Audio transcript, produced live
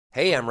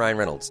Hey, I'm Ryan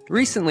Reynolds.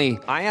 Recently,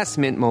 I asked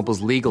Mint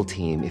Mobile's legal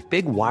team if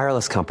big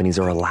wireless companies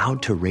are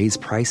allowed to raise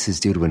prices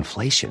due to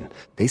inflation.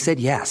 They said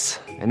yes.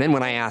 And then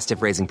when I asked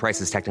if raising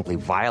prices technically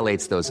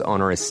violates those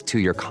onerous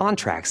two-year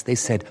contracts, they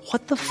said,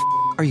 "What the f***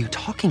 are you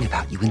talking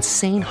about, you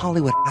insane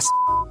Hollywood ass?"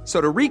 So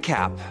to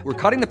recap, we're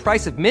cutting the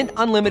price of Mint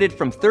Unlimited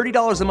from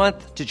 $30 a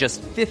month to just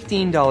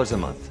 $15 a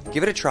month.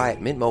 Give it a try at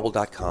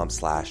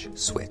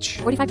mintmobile.com/switch.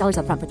 $45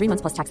 up front for 3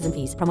 months plus taxes and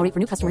fees. Promo rate for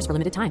new customers for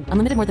limited time.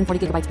 Unlimited more than 40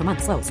 gigabytes per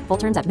month. Slows full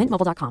terms at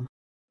mintmobile.com.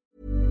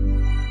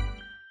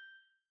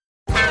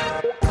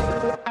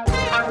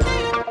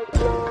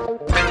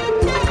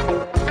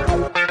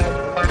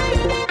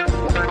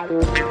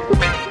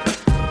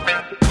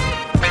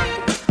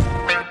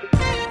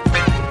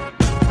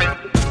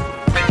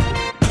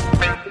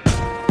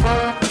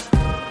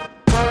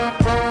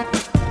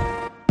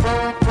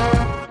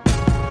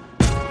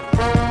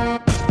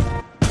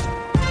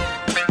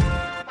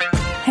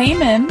 Hey,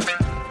 Mim.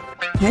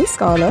 Hey,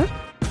 Scarlett.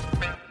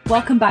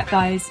 Welcome back,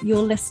 guys.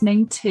 You're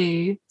listening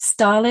to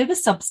Style Over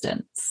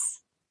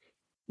Substance.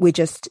 We're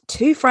just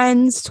two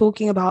friends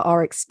talking about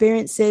our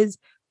experiences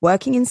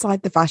working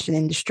inside the fashion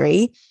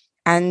industry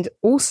and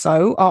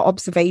also our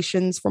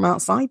observations from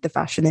outside the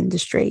fashion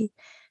industry.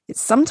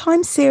 It's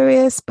sometimes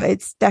serious, but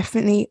it's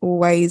definitely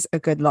always a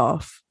good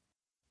laugh.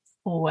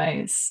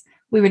 Always.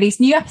 We release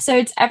new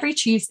episodes every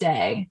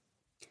Tuesday.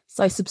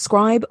 So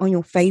subscribe on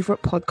your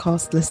favorite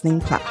podcast listening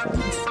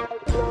platforms.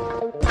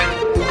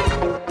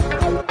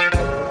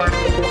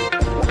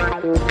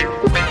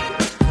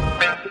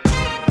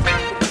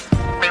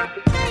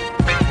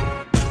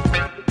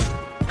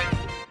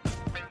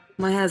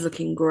 My hair's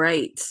looking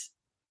great.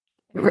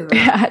 It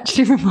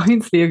actually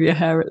reminds me of your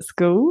hair at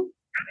school.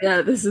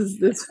 Yeah, this.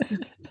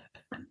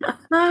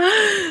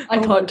 I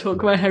can't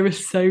talk. My hair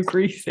is so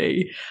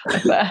greasy.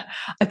 I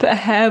put a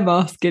hair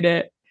mask in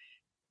it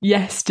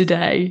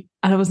yesterday,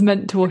 and I was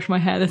meant to wash my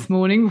hair this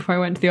morning before I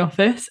went to the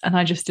office, and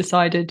I just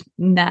decided,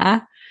 nah.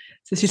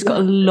 So it's just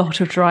got a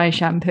lot of dry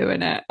shampoo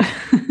in it.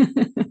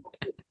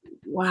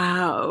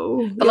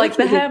 Wow. But like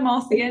the hair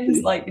mask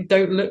ends like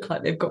don't look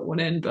like they've got one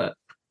in, but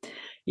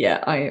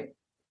yeah,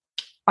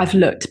 I've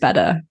looked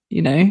better,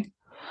 you know.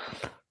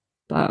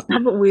 But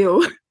Haven't we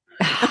all?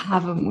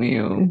 Haven't we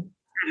all?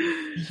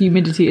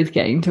 Humidity is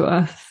getting to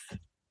us.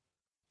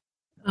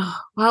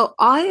 Oh, well,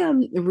 I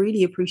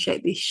really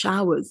appreciate these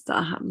showers that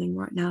are happening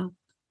right now.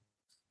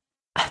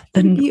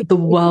 The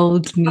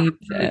world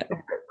needs it.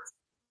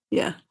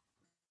 Yeah.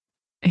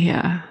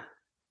 Yeah.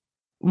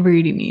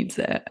 Really needs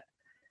it.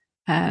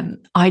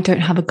 I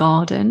don't have a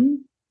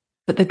garden,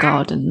 but the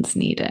gardens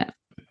need it.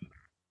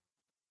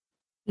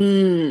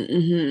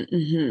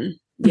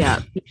 Yeah.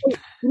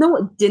 You know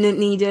what didn't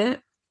need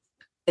it?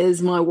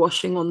 Is my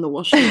washing on the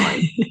washing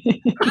line.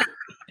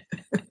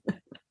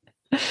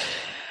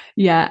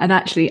 Yeah, and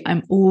actually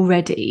I'm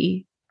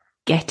already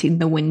getting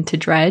the winter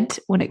dread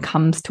when it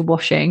comes to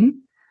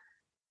washing.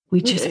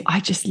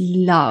 I just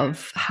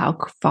love how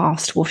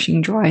fast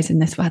washing dries in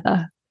this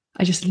weather.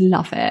 I just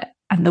love it.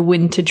 And the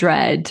winter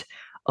dread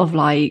of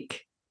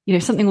like, you know,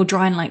 something will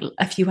dry in like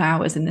a few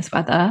hours in this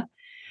weather.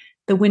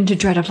 The winter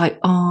dread of like,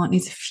 oh, it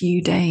needs a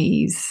few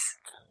days.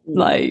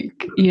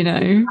 Like, you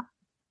know.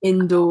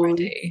 Indoors.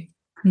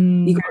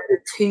 You got the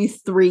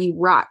 2-3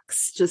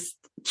 racks just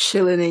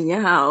chilling in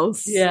your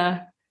house.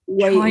 Yeah.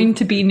 Trying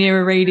to be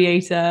near a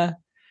radiator,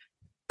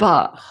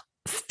 but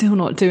still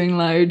not doing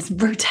loads,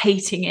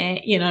 rotating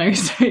it, you know,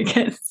 so it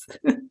gets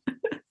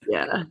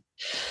yeah,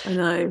 I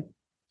know.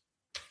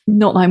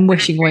 Not that I'm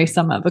wishing away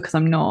summer, because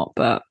I'm not,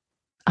 but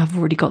I've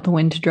already got the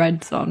winter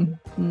dreads on.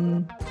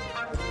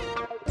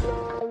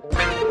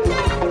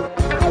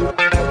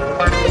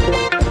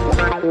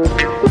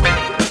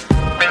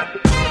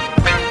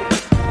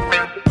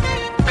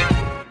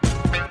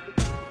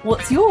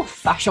 What's your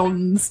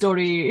fashion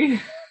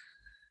story?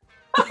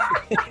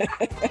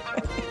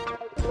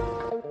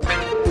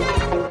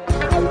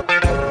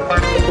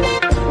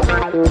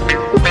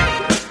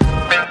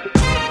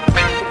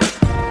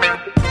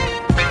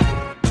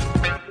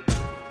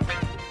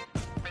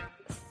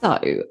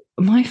 So,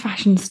 my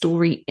fashion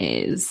story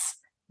is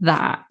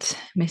that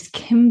Miss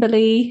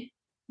Kimberly,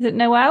 is it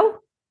Noel?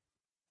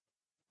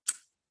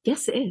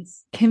 Yes, it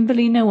is.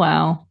 Kimberly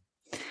Noel.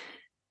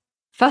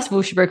 First of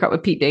all, she broke up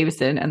with Pete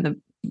Davidson,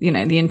 and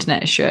the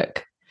internet is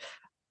shook.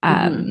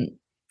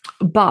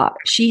 But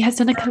she has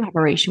done a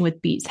collaboration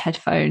with Beats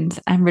headphones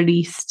and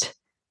released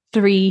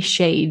 3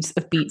 shades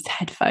of Beats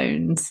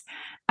headphones,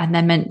 and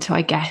they're meant to,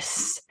 I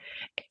guess,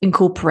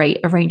 incorporate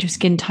a range of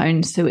skin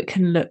tones so it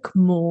can look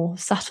more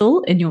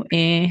subtle in your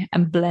ear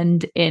and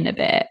blend in a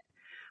bit,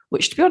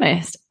 which, to be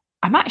honest,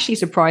 I'm actually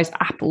surprised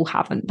Apple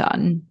haven't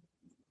done,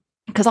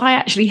 because I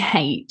actually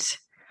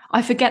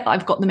I forget that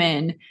I've got them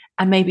in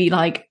and maybe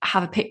like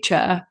have a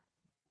picture,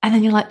 and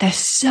then you're like, they're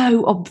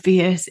so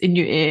obvious in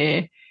your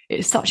ear.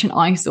 It's such an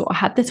eyesore. I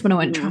had this when I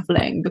went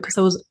traveling because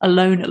I was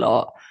alone a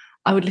lot.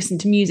 I would listen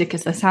to music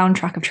as the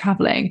soundtrack of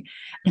traveling.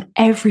 And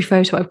every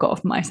photo I've got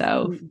of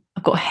myself,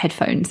 I've got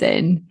headphones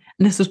in.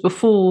 And this was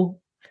before,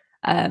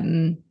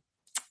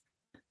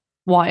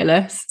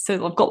 wireless,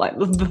 so I've got like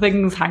the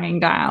things hanging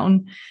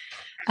down.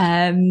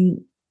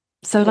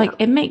 So like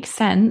it makes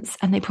sense,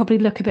 and they probably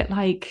look a bit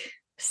like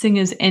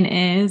singers in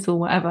ears or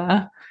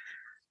whatever.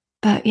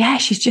 But yeah,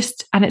 she's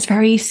just, and it's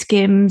very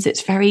Skims,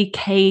 it's very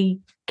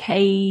KW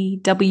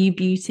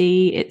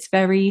Beauty, it's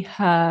very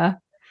her,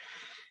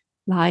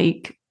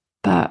 like,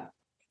 but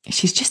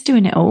she's just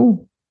doing it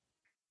all.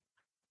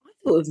 I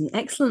thought it was an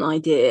excellent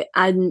idea.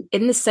 And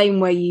in the same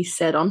way you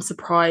said, I'm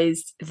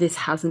surprised this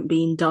hasn't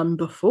been done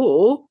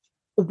before.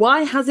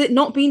 Why has it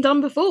not been done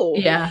before?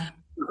 Yeah.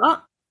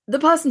 But the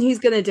person who's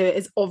going to do it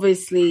is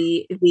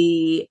obviously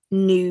the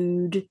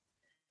nude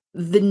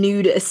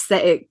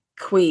aesthetic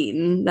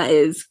queen that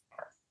is,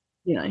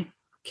 you know,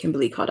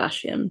 Kimberly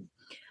Kardashian.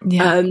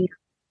 Yeah.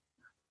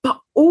 But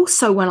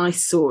also when I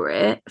saw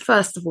it,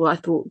 first of all, I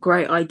thought,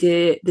 great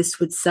idea. This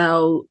would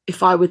sell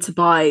if I were to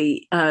buy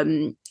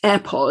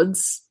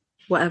AirPods,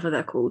 whatever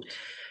they're called,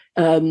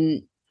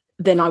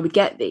 then I would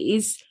get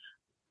these.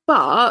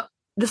 But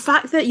the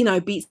fact that, you know,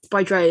 Beats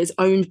by Dre is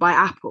owned by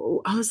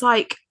Apple, I was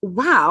like,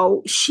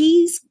 wow,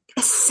 she's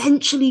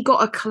essentially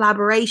got a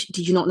collaboration.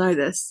 Did you not know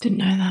this? Didn't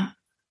know that.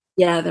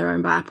 Yeah, they're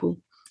owned by Apple.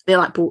 They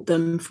like bought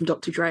them from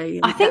Dr. Dre.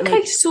 I think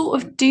I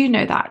sort of do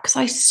know that, because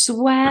I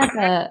swear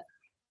that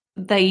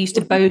they used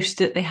to boast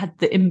that they had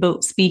the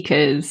inbuilt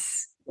speakers.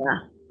 Yeah.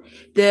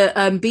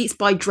 The Beats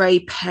by Dre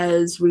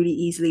pairs really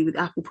easily with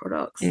Apple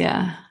products.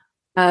 Yeah.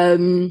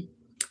 But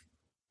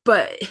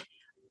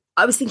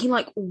I was thinking,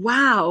 like,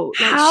 wow.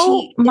 Like,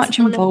 how much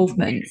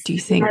involvement do you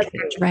think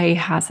Dre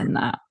has in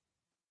that?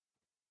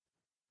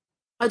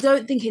 I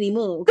don't think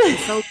anymore.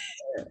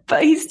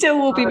 But he still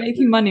will be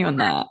making money on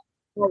that.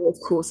 Oh, of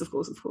course,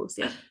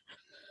 yeah.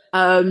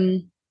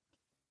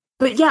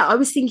 But yeah, I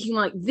was thinking,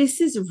 like, this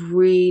is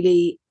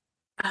really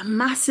a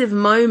massive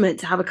moment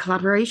to have a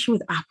collaboration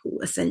with Apple,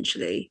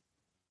 essentially.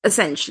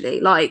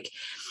 Like,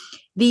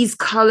 these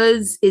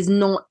colors is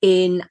not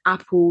in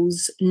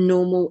Apple's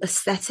normal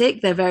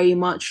aesthetic. They're very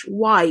much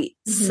white,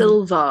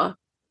 silver,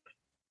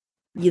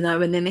 you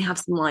know, and then they have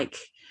some like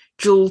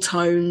jewel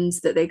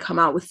tones that they come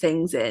out with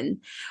things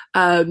in.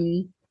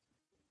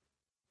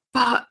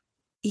 But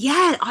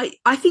yeah,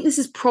 I think this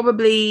is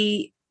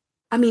probably,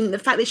 I mean, the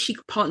fact that she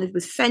partnered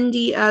with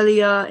Fendi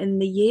earlier in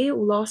the year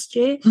or last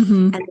year,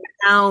 and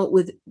now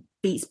with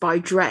Beats by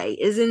Dre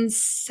is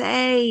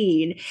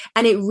insane.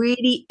 And it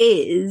really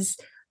is,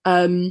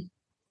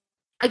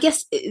 I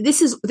guess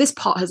this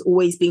part has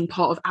always been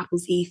part of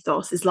Apple's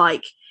ethos, is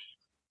like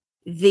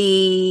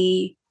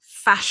the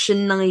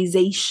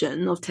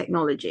fashionization of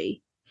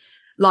technology.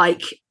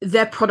 Like,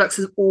 their products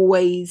has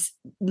always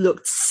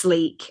looked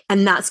sleek,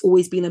 and that's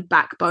always been a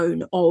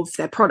backbone of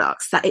their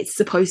products, that it's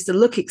supposed to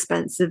look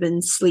expensive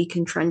and sleek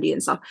and trendy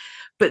and stuff.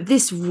 But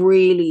this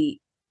really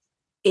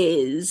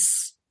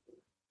is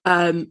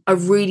a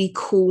really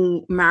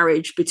cool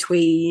marriage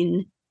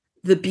between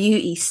the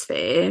beauty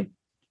sphere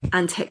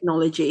and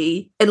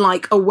technology in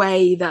like a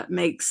way that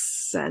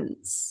makes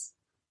sense.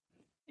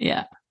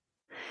 Yeah,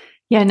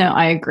 no,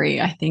 I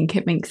agree. I think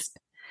it makes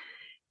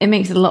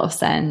a lot of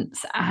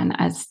sense. And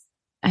as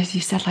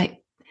you said, like,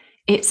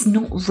 it's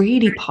not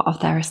really part of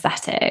their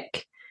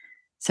aesthetic,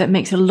 so it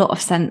makes a lot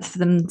of sense for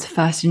them to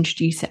first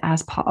introduce it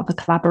as part of a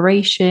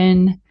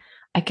collaboration.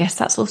 I guess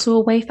that's also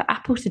a way for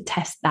Apple to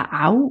test that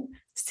out,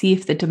 see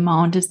if the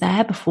demand is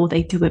there before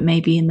they do it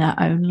maybe in their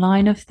own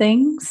line of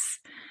things.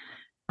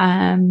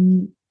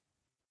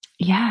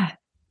 Yeah,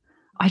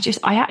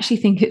 I actually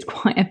think it's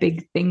quite a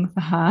big thing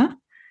for her.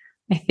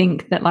 I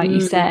think that, like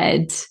you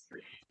said,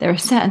 there are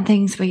certain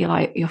things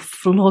where you're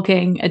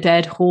flogging a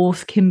dead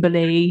horse,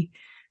 Kimberly,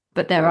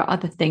 but there are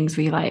other things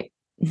where you're like,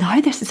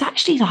 no, this is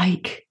actually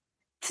like,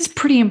 this is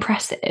pretty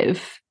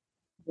impressive.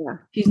 Yeah.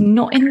 She's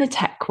not in the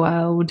tech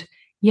world.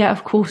 Yeah,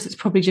 of course, it's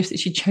probably just that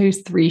she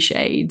chose 3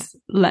 shades,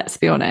 let's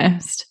be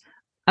honest,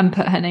 and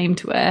put her name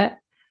to it.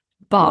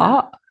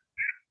 But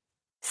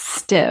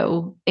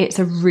still, it's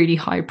a really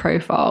high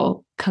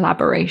profile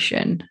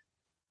collaboration.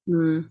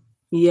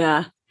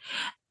 Yeah.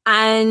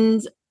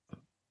 And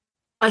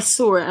I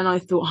saw it and I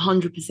thought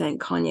 100%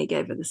 Kanye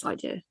gave her this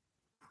idea.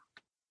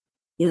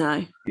 You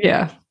know?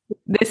 Yeah.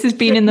 This has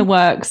been in the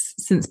works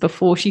since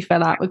before she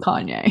fell out with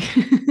Kanye.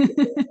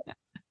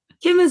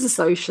 Kim is a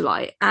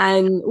socialite,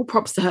 and all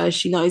props to her.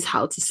 She knows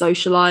how to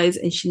socialize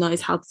and she knows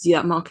how to do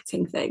that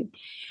marketing thing.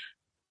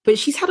 But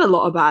she's had a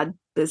lot of bad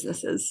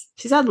businesses.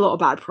 She's had a lot of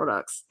bad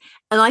products.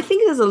 And I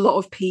think there's a lot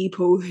of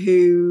people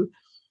who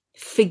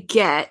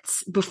forget,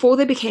 before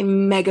they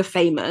became mega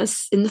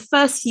famous, in the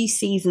first few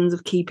seasons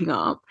of Keeping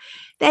Up,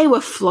 they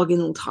were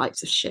flogging all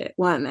types of shit,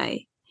 weren't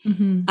they?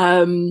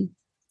 And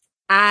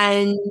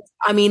I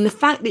mean, the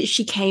fact that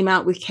she came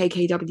out with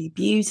KKW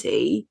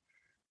Beauty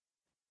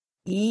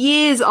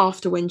years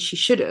after when she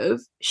should have,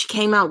 she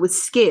came out with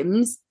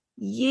Skims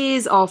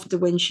years after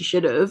when she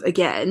should have,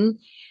 again,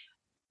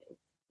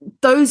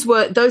 those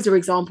are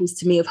examples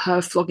to me of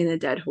her flogging a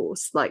dead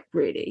horse. Like,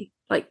 really,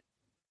 like,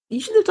 you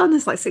should have done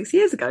this like 6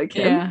 years ago,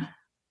 Kim.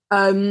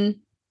 Yeah.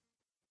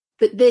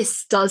 But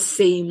this does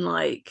seem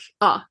like,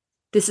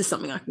 this is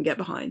something I can get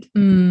behind.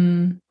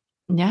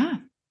 Yeah.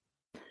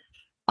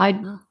 I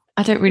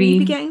don't Will you really.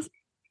 be getting?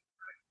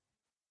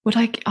 Would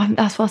I?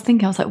 That's what I was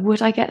thinking. I was like,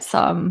 would I get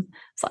some?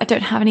 So I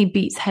don't have any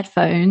Beats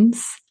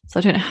headphones, so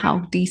I don't know how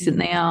decent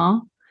they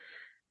are.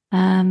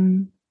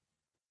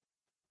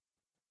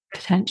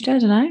 Potentially, I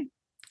don't know.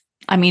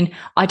 I mean,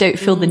 I don't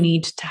feel the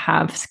need to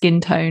have skin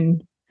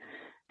tone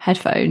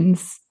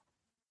headphones.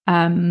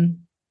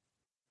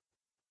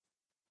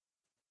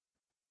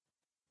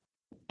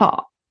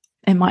 But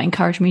it might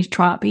encourage me to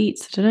try out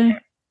Beats. I don't know.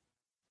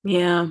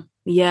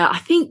 Yeah. I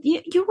think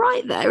you're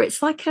right there.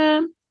 It's like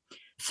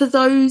for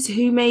those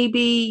who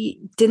maybe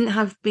didn't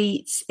have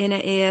Beats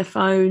inner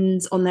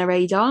earphones on their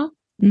radar,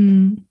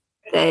 they're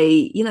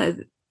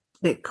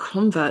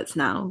converts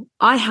now.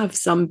 I have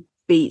some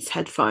Beats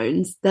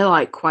headphones. They're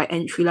like quite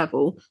entry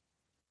level,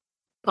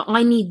 but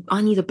I need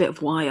a bit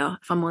of wire,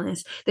 if I'm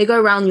honest. They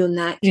go around your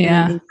neck.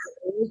 Yeah.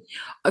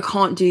 I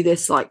can't do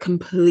this like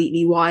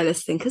completely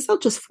wireless thing because they'll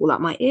just fall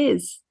out my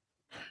ears.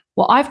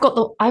 Well, I've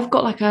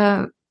got like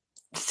a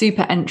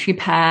super entry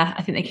pair.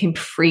 I think they came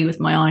free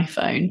with my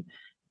iPhone.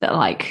 That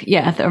like,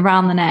 they're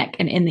around the neck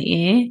and in the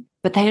ear,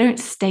 but they don't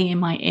stay in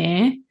my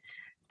ear.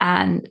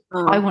 And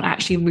I want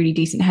actually really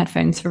decent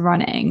headphones for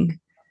running.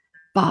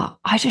 But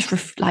I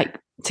just like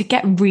to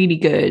get really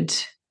good,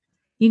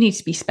 you need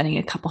to be spending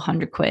a couple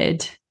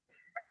 £100.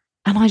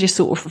 And I just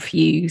sort of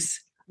refuse.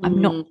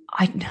 I'm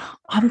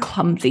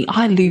clumsy.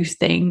 I lose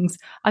things.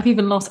 I've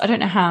even lost, I don't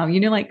know how,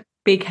 like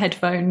big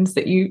headphones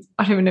that I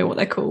don't even know what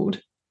they're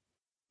called.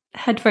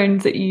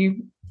 Headphones that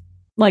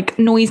like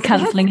noise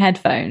cancelling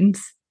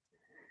headphones.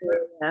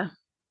 Yeah.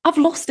 I've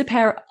lost a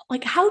pair.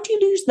 Like, how do you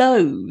lose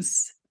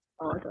those?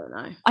 Oh, I don't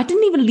know. I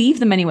didn't even leave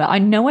them anywhere. I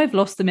know I've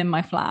lost them in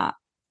my flat.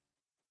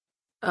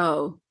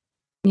 Oh.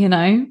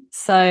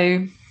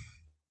 So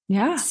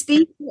yeah.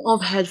 Speaking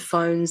of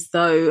headphones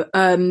though,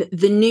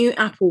 the new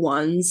Apple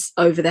ones,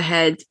 over the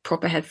head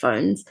proper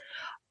headphones,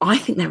 I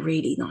think they're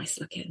really nice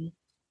looking.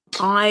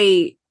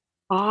 I'm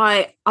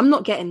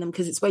not getting them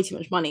because it's way too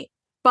much money,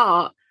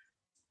 but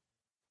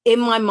in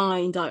my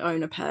mind I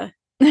own a pair.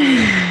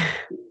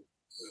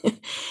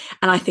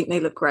 And I think they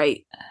look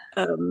great.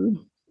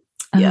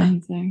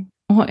 Amazing.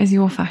 What is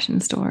your fashion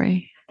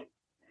story?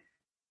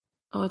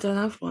 Oh, I don't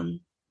have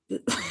one.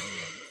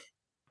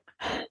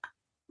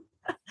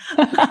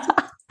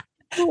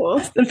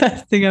 What's the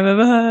best thing I've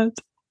ever heard?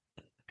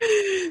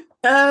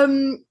 I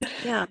don't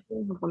have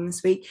one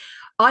this week.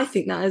 I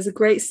think that is a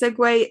great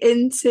segue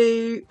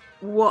into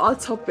what our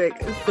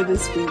topic for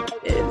this week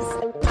is.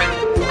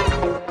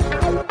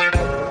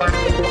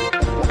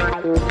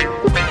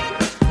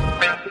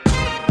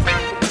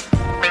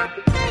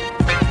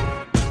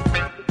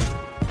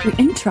 We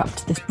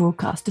interrupt this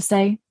broadcast to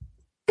say,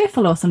 go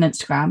follow us on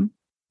Instagram.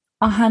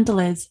 Our handle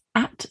is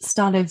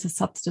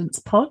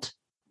 @StyleOverSubstancePod.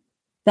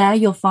 There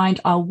you'll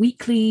find our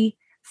weekly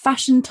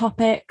fashion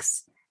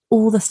topics,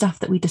 all the stuff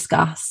that we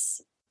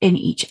discuss in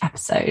each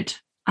episode,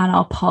 and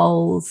our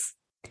polls.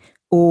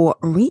 Or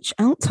reach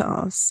out to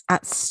us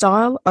at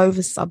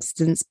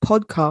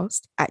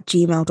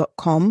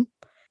styleoversubstancepodcast@gmail.com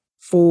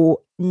for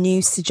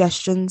new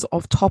suggestions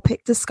of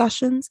topic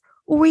discussions,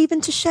 or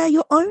even to share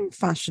your own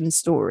fashion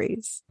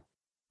stories.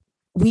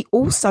 We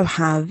also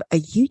have a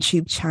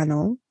YouTube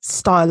channel,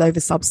 Style Over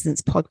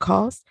Substance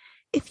Podcast,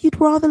 if you'd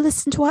rather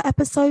listen to our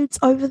episodes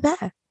over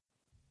there.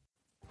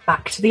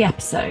 Back to the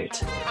episode.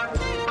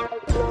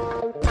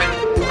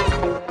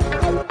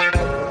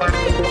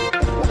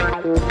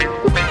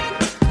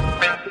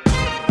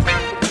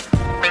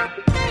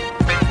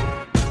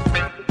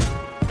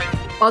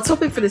 Our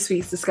topic for this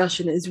week's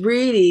discussion is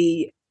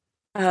really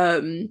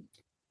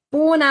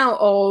born out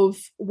of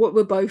what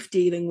we're both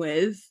dealing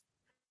with.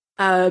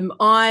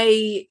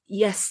 I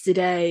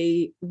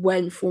yesterday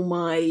went for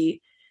my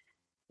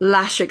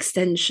lash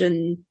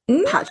extension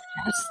patch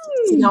test.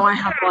 So now I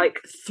have like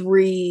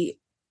 3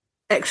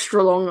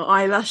 extra long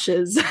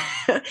eyelashes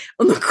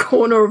on the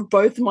corner of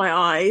both my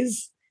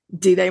eyes.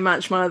 Do they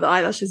match my other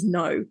eyelashes?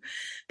 No.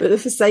 But for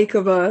the sake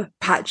of a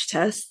patch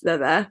test, they're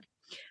there.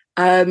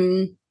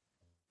 And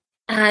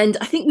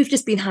I think we've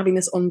just been having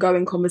this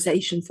ongoing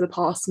conversation for the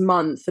past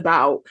month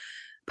about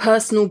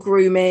personal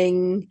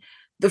grooming,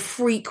 the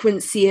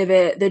frequency of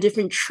it, the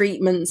different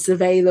treatments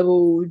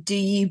available. Do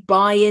you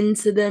buy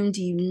into them?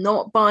 Do you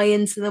not buy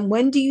into them?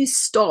 When do you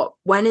stop?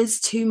 When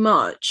is too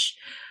much?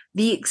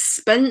 The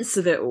expense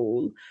of it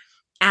all,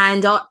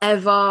 and our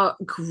ever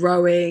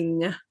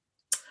growing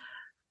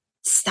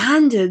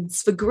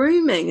standards for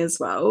grooming as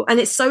well. And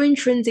it's so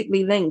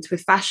intrinsically linked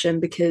with fashion,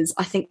 because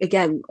I think,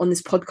 again, on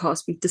this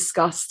podcast, we've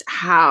discussed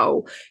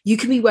how you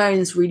can be wearing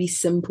this really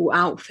simple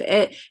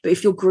outfit, but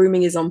if your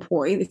grooming is on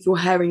point, if your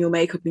hair and your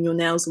makeup and your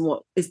nails and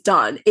what is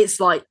done, it's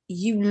like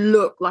you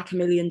look like $1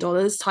 million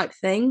type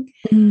thing.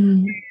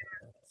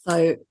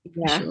 So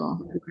yeah,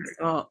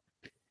 sure.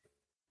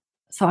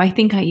 So I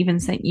think I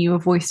even sent you a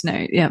voice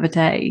note the other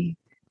day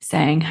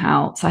saying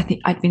how, so I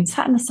think I'd been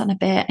sat in the sun a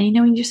bit, and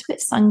when you're just a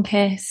bit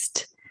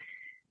sun-kissed,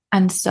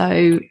 and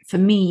so for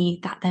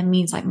me that then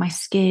means like my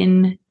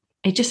skin,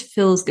 it just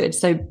feels good.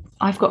 So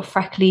I've got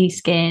freckly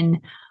skin.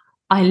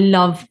 I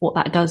love what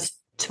that does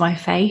to my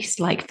face.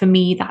 Like for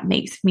me, that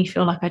makes me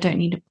feel like I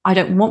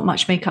don't want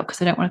much makeup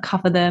because I don't want to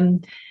cover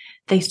them.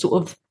 They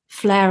sort of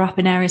flare up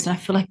in areas and I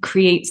feel like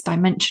creates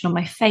dimension on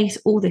my face,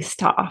 all this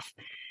stuff.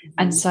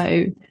 And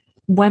so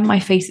when my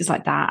face is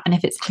like that, and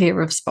if it's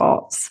clear of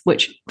spots,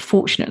 which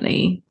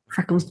fortunately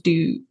freckles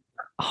do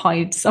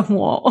hide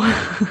somewhat,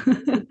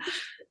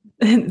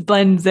 it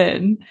blends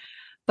in,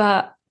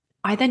 but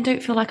I then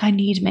don't feel like I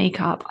need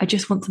makeup. I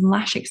just want some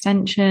lash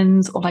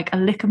extensions or like a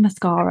lick of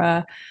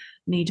mascara,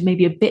 need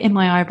maybe a bit in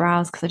my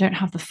eyebrows because I don't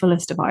have the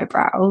fullest of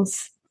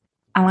eyebrows.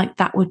 And like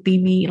that would be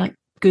me like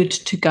good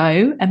to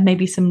go, and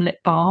maybe some lip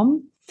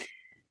balm.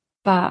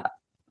 But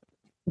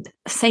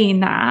saying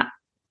that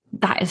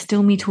is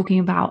still me talking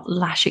about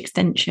lash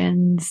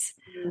extensions.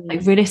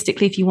 Like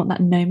realistically, if you want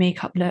that no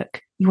makeup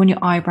look, you want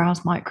your eyebrows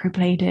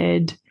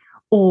microbladed,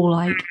 or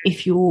like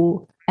if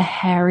you're a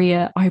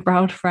hairier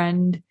eyebrowed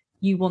friend,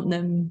 you want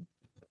them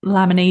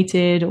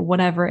laminated or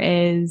whatever it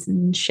is,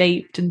 and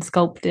shaped and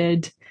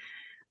sculpted.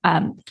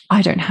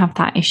 I don't have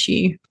that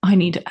issue. I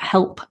need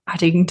help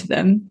adding to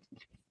them.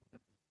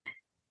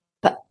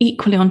 But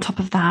equally on top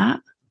of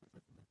that,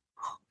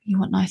 you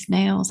want nice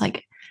nails.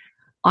 Like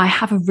I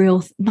have a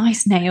real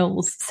nice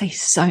nails say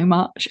so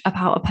much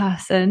about a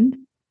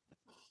person.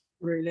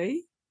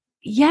 Really?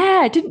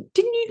 Yeah. Didn't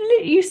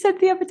you said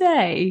the other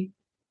day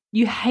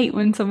you hate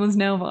when someone's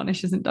nail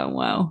varnish isn't done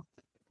well?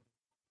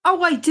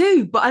 Oh, I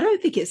do, but I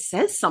don't think it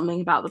says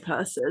something about the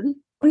person.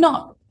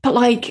 Not, but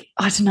like,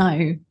 I don't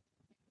know.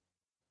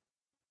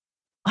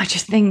 I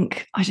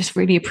just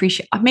really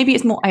appreciate, maybe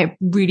it's more, I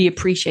really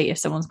appreciate if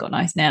someone's got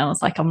nice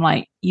nails. Like, I'm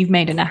like, you've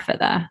made an effort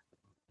there.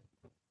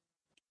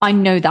 I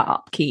know that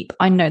upkeep.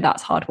 I know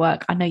that's hard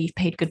work. I know you've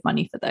paid good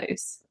money for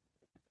those.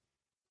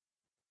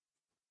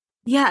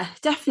 Yeah,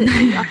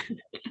 definitely.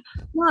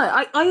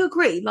 I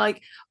agree.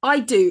 Like,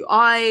 I do.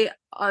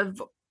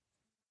 I've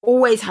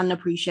always had an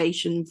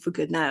appreciation for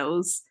good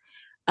nails.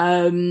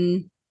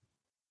 And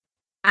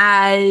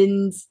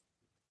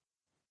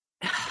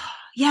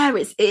yeah,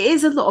 it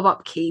is a lot of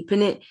upkeep,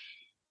 and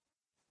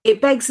it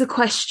begs the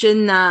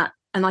question that,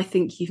 and I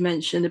think you've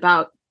mentioned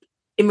about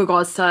in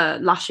regards to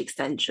lash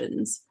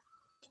extensions.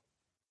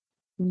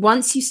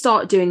 Once you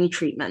start doing a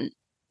treatment,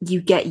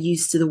 you get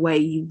used to the way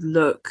you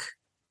look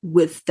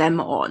with them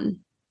on.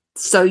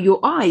 So your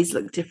eyes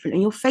look different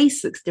and your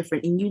face looks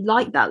different, and you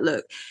like that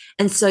look.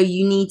 And so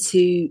you need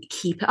to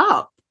keep it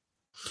up.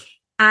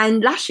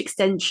 And lash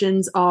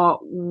extensions are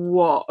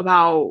what,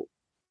 about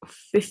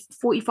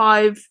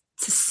 45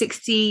 to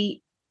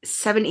 60,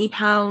 70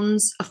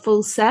 pounds a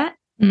full set.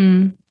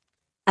 And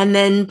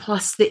then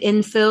plus the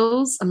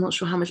infills. I'm not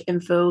sure how much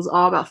infills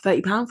are, about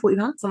 £30,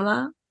 £40, something like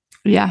that.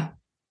 Yeah.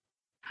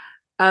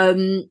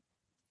 And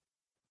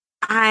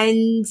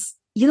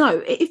you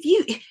know,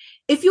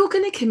 if you're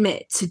going to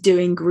commit to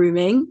doing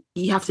grooming,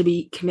 you have to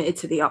be committed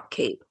to the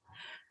upkeep.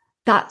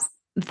 That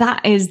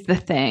is the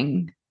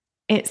thing.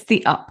 It's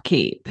the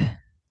upkeep,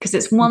 because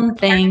it's one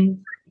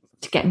thing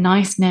to get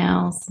nice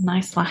nails,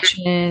 nice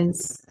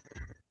lashes,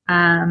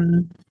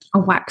 a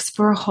wax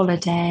for a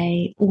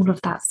holiday, all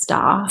of that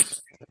stuff.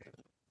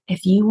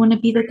 If you want to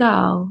be the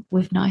girl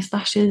with nice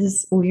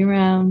lashes all year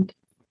round,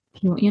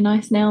 if you want your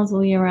nice nails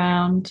all year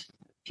round,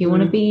 if you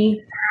want to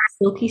be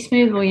silky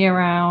smooth all year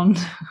round,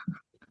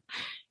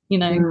 you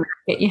know,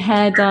 get your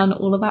hair done,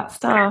 all of that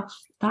stuff,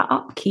 that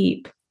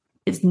upkeep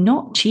is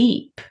not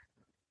cheap.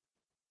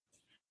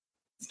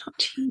 It's not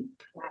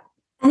cheap.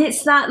 And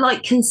it's that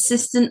like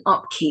consistent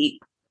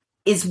upkeep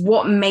is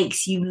what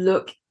makes you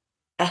look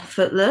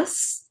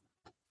effortless.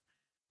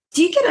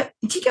 Do you get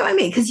what I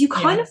mean? Because you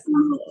kind of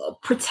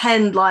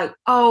pretend like,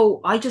 oh,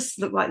 I just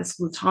look like this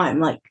all the time.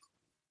 Like,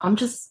 I'm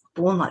just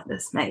born like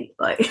this, mate.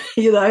 Like,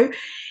 you know?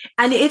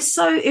 And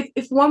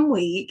if 1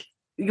 week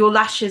your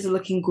lashes are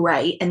looking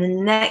great, and the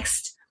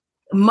next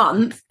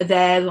month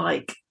they're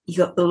like, you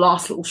got the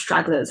last little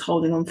stragglers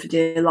holding on for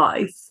dear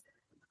life,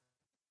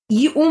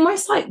 you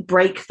almost like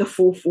break the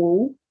fourth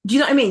wall. Do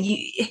you know what I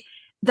mean?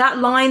 That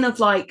line of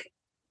like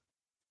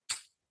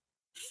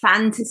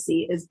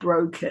fantasy is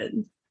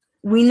broken.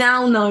 We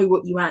now know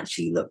what you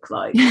actually look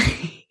like.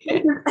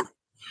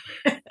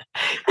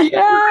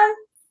 Yeah.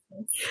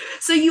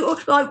 So you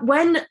like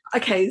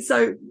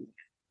so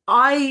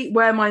I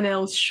wear my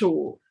nails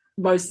short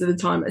most of the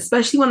time,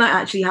 especially when I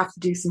actually have to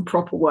do some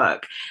proper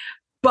work.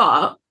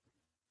 But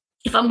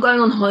if I'm going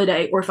on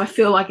holiday, or if I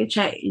feel like a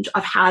change,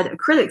 I've had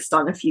acrylics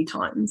done a few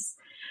times.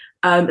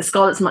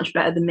 Scarlett's much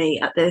better than me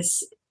at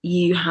this.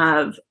 You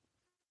have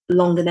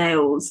longer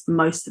nails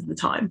most of the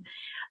time.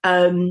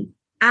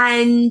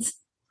 And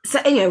so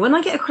anyway, when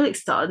I get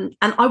acrylics done,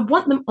 and I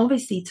want them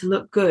obviously to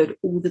look good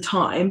all the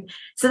time.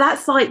 So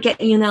that's like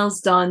getting your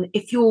nails done,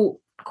 if you're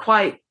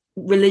quite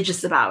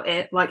religious about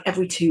it, like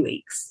every 2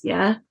 weeks.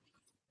 Yeah.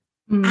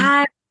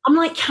 And I'm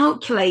like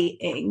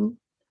calculating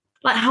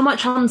like how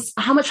much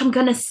I'm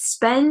going to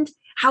spend.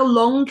 How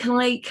long can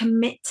I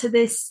commit to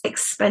this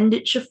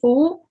expenditure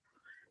for?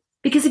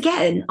 Because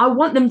again, I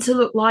want them to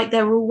look like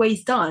they're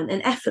always done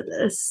and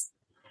effortless.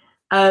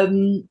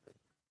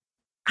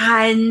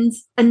 And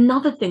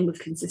another thing with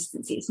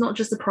consistency, it's not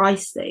just a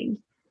price thing,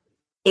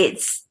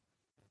 it's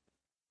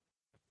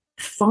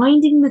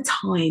finding the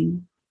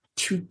time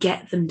to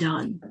get them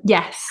done.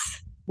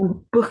 Yes.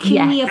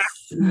 Booking the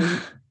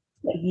appointment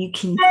that you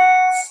can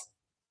get.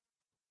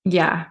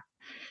 Yeah.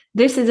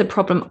 This is a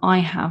problem I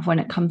have when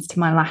it comes to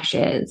my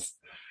lashes.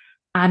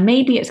 And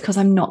maybe it's because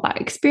I'm not that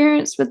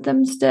experienced with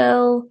them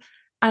still.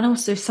 And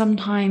also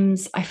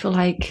sometimes I feel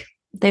like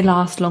they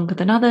last longer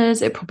than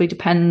others. It probably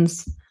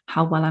depends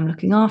how well I'm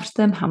looking after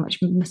them, how much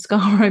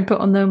mascara I put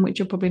on them, which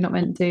you're probably not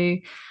meant to.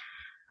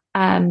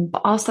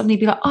 But I'll suddenly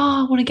be like,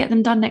 oh, I want to get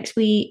them done next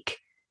week.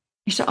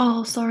 You say,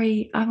 oh,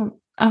 sorry, I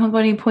haven't got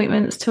any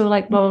appointments till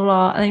like blah, blah,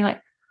 blah. And then you're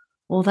like,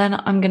 well, then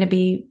I'm going to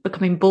be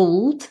becoming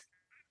bald.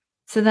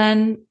 So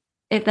then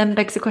it then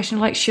begs the question,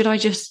 like, should I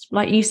just,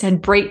 like you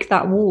said, break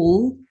that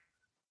wall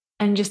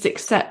and just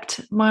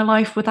accept my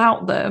life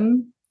without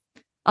them?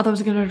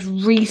 Otherwise, I'm going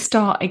to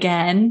restart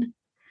again.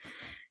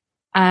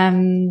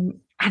 And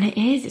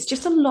it's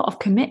just a lot of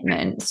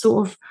commitment.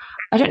 Sort of,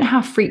 I don't know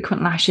how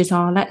frequent lashes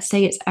are. Let's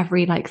say it's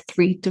every like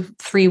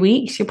 3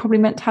 weeks. You're probably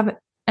meant to have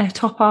a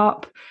top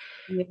up.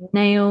 Yeah.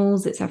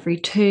 Nails, it's every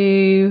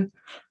 2.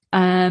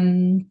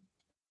 I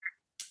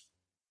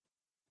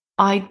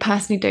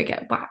personally don't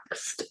get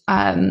waxed,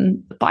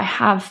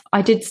 but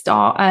I did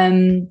start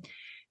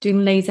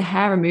doing laser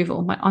hair removal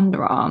on my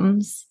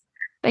underarms.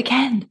 But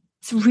again,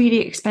 it's really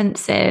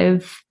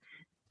expensive.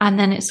 And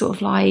then it's sort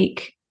of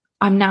like,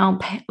 I'm now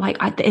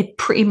it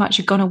pretty much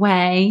had gone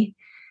away.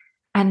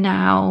 And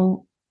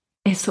now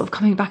it's sort of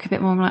coming back a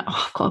bit more. I'm like,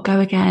 oh, I've got to go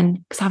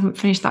again because I haven't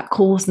finished that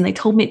course. And they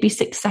told me it'd be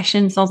 6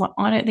 sessions. So I was like,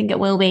 I don't think it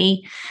will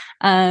be.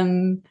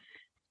 And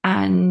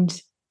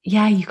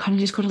yeah, you kind of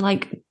just got to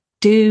like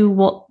do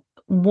what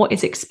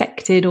is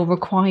expected or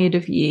required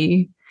of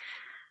you.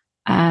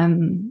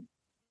 And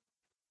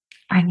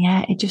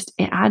yeah,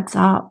 it adds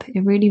up.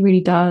 It really,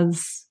 really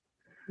does.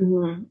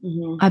 Mm-hmm,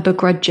 mm-hmm. I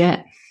begrudge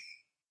it.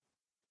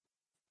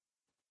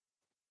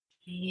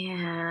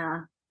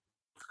 Yeah.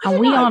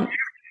 And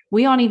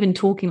we aren't even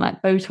talking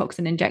like Botox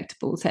and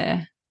injectables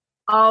here.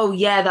 Oh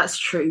yeah, that's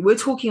true. We're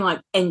talking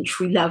like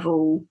entry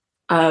level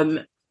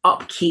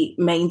upkeep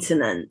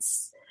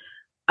maintenance.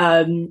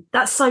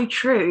 That's so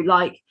true.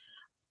 Like,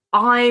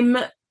 I'm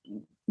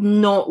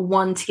not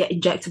one to get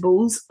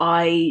injectables.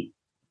 I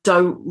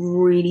don't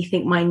really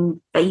think my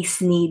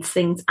face needs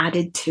things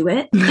added to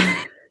it.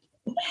 If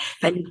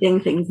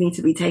anything, things need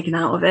to be taken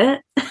out of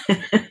it.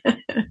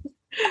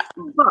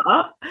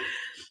 But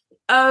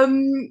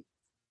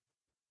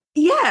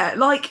yeah,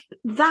 like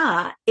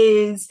that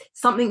is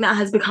something that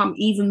has become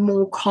even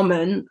more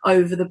common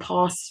over the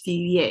past few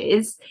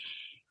years.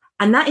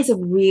 And that is a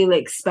real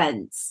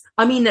expense.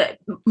 I mean,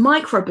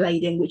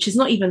 microblading, which is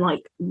not even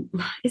like,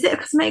 is it a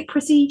cosmetic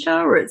procedure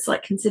or it's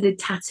like considered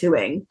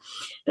tattooing?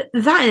 But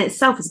that in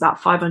itself is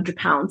about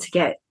 £500 to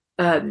get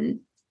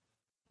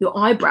your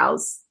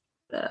eyebrows.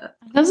 It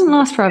doesn't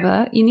last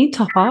forever. You need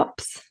top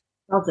ups.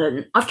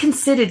 Doesn't. I've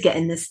considered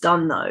getting this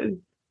done though,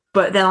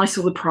 but then I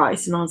saw the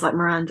price and I was like,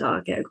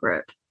 Miranda, get a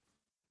grip.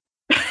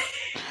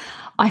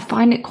 I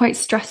find it quite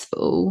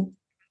stressful.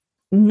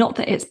 Not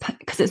that it's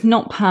because it's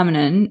not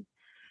permanent.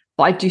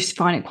 But I do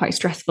find it quite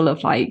stressful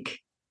of like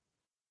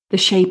the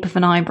shape of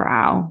an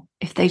eyebrow.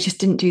 If they just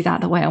didn't do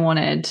that the way I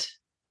wanted.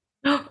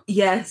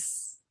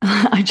 Yes.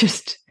 I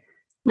just,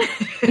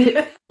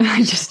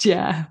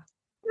 yeah.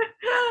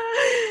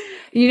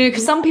 You know,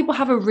 because some people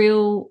have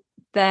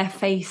their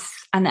face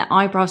and their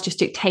eyebrows just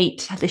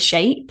dictate the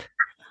shape.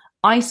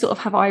 I sort of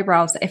have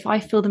eyebrows that if I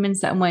fill them in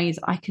certain ways,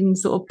 I can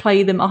sort of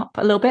play them up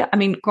a little bit. I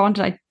mean,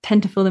 granted, I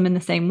tend to fill them in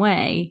the same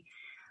way,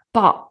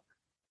 but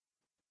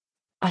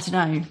I don't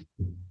know.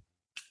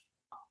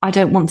 I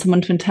don't want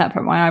someone to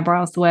interpret my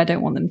eyebrows the way I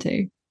don't want them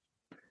to.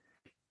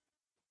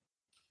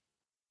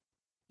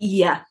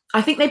 Yeah,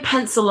 I think they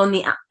pencil on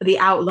the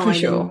outline. For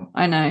sure,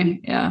 I know.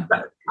 Yeah,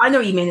 I know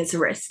what you mean. It's a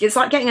risk. It's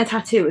like getting a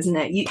tattoo, isn't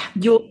it?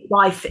 Your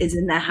life is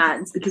in their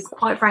hands because,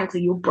 quite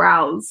frankly, your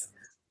brows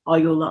are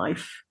your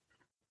life.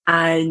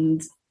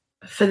 And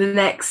for the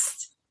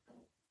next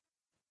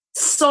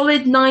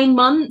solid 9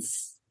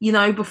 months, you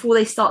know, before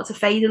they start to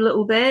fade a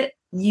little bit,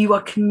 you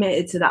are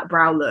committed to that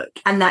brow look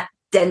and that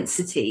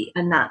density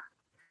and that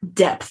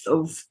depth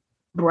of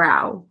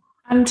brow.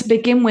 And to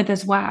begin with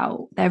as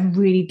well, they're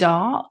really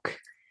dark.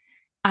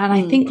 And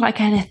I think,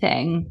 like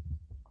anything,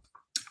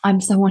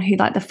 I'm someone who,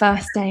 like, the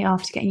first day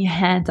after getting your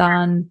hair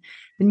done,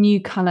 the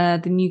new colour,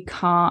 the new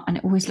cut, and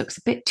it always looks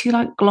a bit too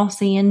like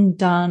glossy and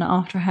done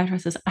after a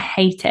hairdresser's. I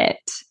hate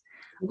it.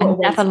 I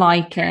never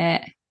like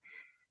it.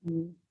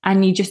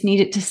 And you just need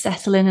it to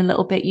settle in a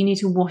little bit. You need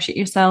to wash it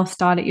yourself,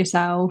 style it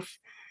yourself.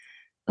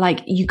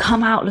 Like, you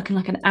come out looking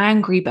like an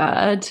angry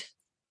bird.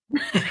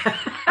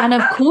 And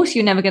of course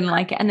you're never going to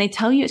like it. And they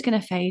tell you it's going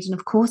to fade. And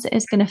of course it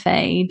is going to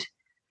fade.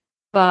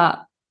 But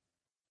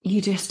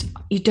you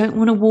don't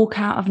want to walk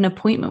out of an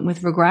appointment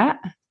with regret.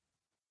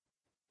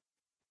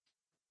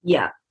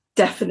 Yeah,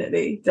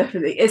 definitely.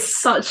 It's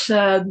such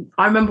I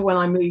remember when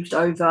I moved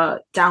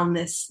over down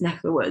this neck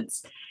of the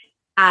woods,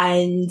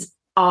 and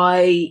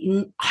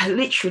I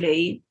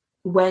literally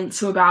went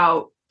to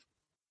about,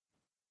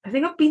 I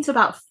think I've been to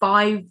about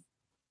five,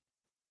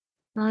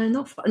 no,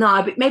 not five,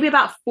 no, maybe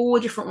about 4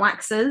 different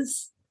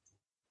waxers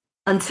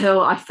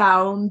until I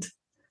found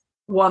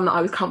one that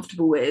I was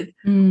comfortable with.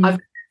 I've been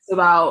to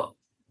about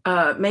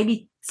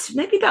maybe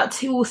about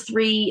 2 or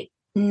 3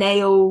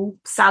 nail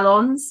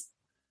salons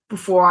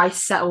before I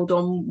settled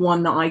on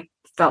one that I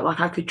felt like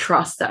I could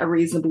trust at a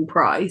reasonable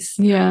price.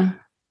 Yeah.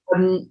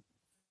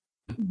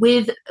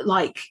 With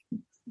like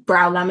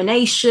brow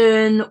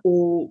lamination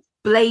or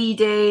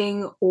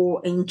blading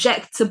or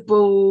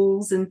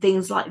injectables and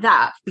things like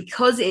that,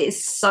 because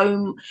it's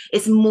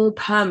more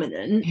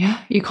permanent.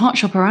 Yeah, you can't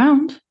shop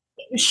around.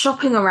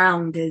 Shopping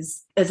around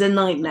is a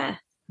nightmare,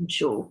 I'm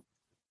sure.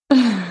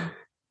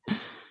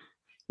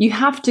 You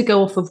have to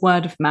go off of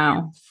word of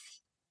mouth.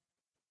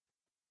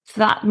 So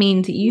that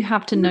means that you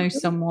have to know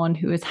someone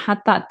who has had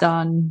that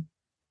done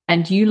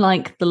and you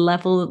like the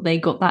level that they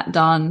got that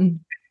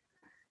done.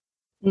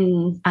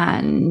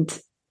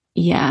 And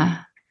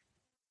yeah,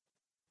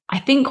 I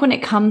think when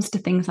it comes to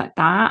things like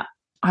that,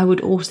 I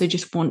would also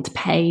just want to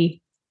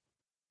pay.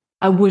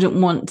 I wouldn't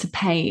want to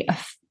pay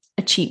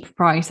a cheap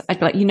price. I'd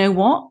be like, you know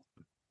what?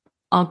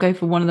 I'll go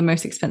for one of the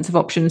most expensive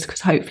options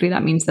because hopefully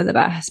that means they're the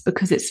best,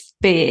 because it's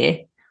fear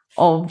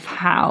of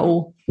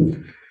how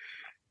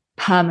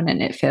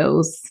permanent it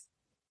feels.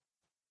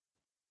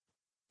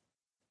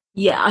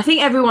 Yeah, I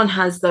think everyone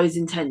has those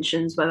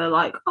intentions where they're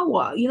like, oh,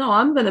 well,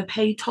 I'm going to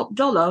pay top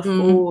dollar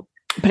for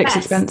but it's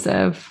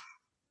expensive.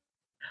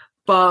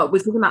 But we're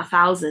talking about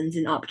thousands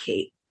in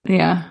upkeep.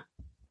 Yeah.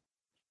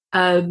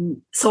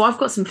 So I've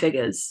got some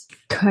figures.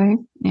 Okay.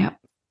 Yeah.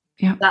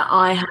 That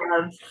I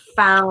have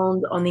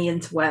found on the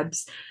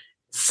interwebs.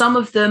 Some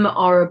of them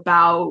are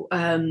about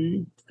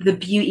the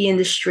beauty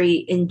industry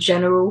in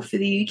general for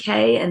the UK,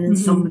 and then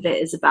some of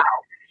it is about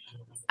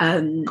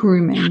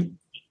grooming.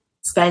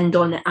 Spend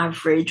on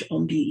average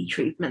on beauty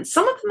treatments.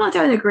 Some of them I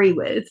don't agree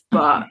with,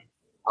 but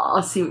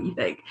I'll see what you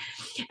think.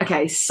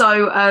 Okay,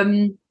 so a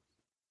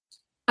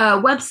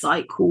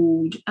website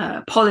called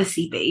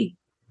Policy Bee.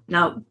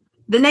 Now,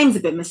 the name's a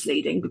bit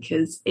misleading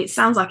because it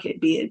sounds like it'd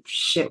be a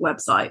shit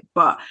website,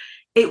 but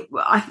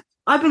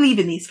I believe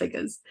in these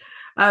figures.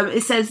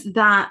 It says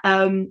that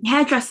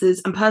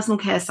hairdressers and personal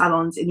care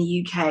salons in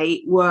the UK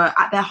were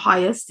at their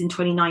highest in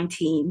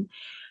 2019,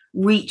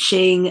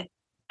 reaching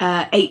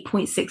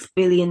 £8.6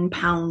 billion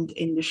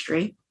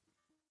industry.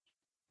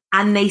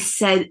 And they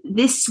said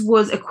this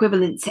was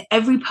equivalent to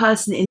every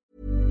person in.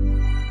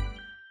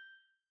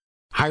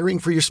 Hiring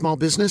for your small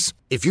business?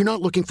 If you're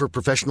not looking for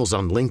professionals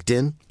on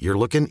LinkedIn, you're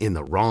looking in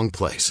the wrong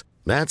place.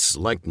 That's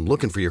like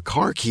looking for your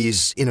car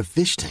keys in a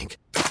fish tank.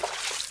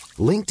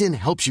 LinkedIn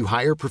helps you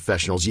hire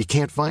professionals you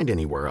can't find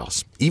anywhere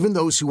else, even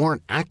those who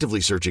aren't actively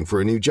searching for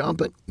a new job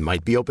but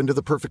might be open to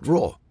the perfect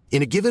role.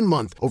 In a given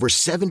month, over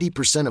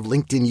 70% of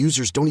LinkedIn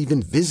users don't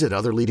even visit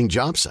other leading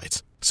job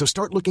sites. So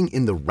start looking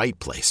in the right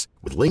place.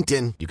 With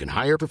LinkedIn, you can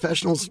hire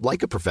professionals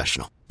like a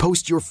professional.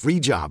 Post your free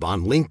job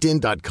on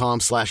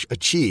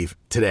linkedin.com/achieve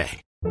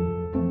today.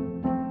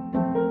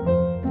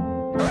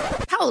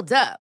 Hold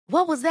up.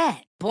 What was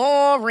that?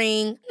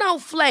 Boring. No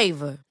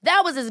flavor.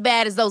 That was as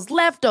bad as those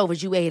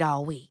leftovers you ate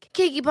all week.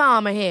 Keke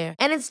Palmer here.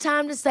 And it's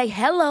time to say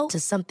hello to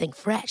something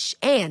fresh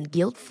and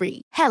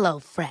guilt-free. Hello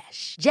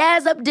Fresh.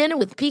 Jazz up dinner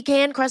with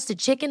pecan-crusted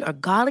chicken or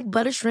garlic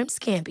butter shrimp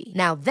scampi.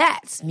 Now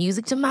that's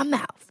music to my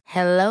mouth.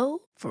 Hello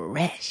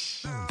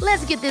Fresh.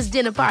 Let's get this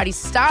dinner party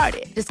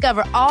started.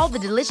 Discover all the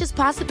delicious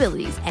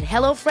possibilities at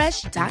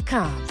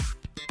hellofresh.com.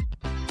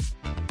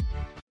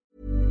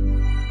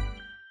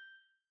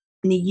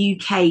 In the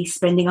UK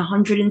spending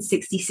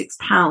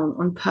 £166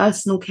 on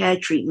personal care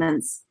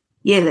treatments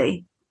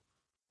yearly.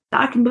 That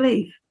I can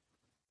believe.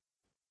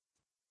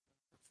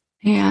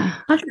 Yeah.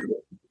 A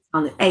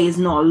is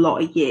not a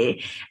lot a year.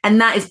 And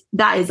that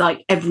is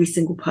like every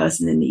single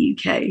person in the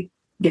UK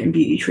getting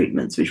beauty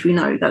treatments, which we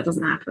know that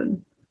doesn't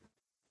happen.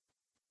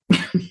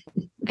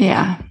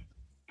 Yeah.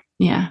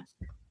 Yeah.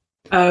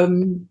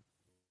 And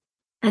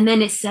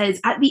then it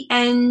says at the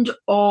end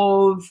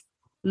of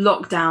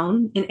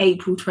lockdown in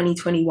April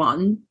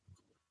 2021,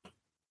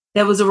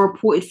 there was a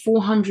reported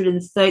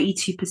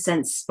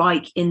 432%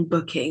 spike in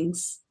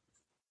bookings.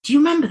 Do you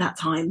remember that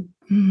time?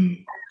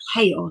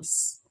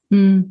 Chaos.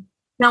 Now,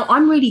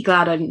 I'm really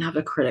glad I didn't have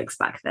acrylics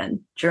back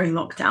then during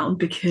lockdown,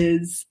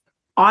 because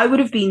I would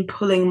have been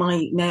pulling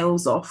my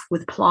nails off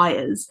with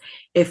pliers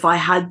if I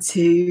had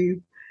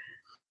to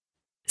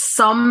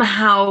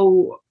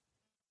somehow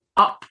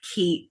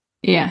upkeep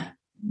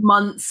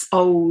months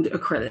old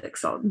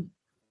acrylics on.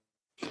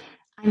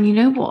 And you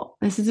know what?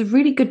 This is a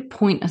really good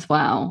point as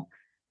well.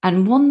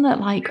 And one that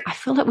I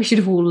feel like we should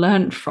have all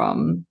learned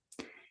from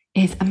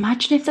is,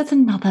 imagine if there's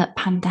another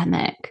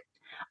pandemic.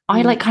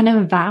 I kind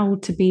of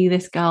vowed to be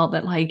this girl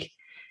that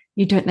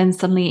you don't then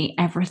suddenly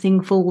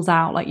everything falls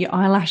out, like your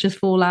eyelashes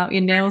fall out,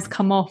 your nails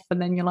come off,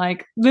 and then you're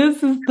like,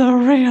 this is the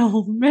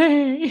real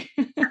me.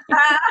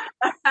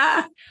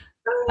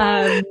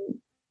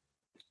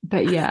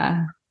 But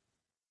yeah.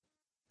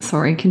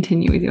 Sorry,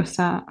 continue with your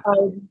stat.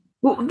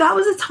 Well, that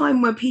was a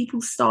time where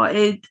people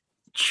started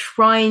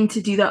trying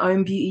to do their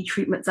own beauty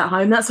treatments at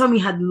home. That's when we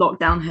had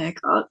lockdown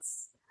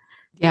haircuts.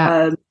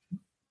 Yeah.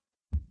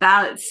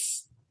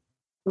 That's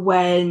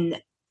when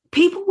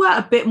people were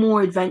a bit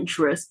more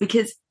adventurous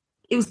because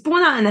it was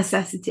born out of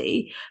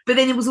necessity, but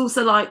then it was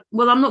also like,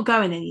 well, I'm not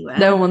going anywhere.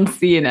 No one's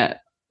seeing it.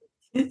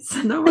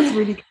 So no one's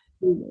really going to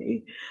see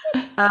me.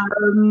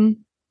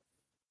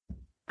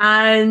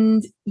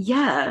 And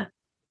yeah,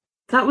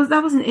 that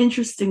was an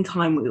interesting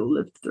time we all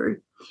lived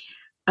through.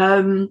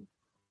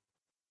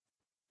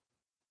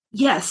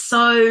 Yeah,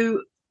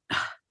 so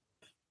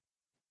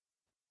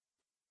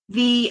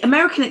the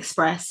American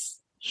Express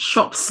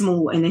Shop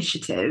Small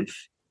initiative,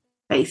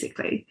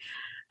 basically,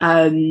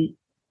 predicted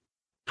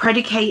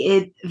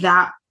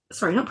that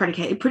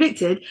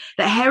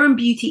hair and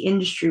beauty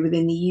industry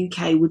within the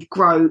UK would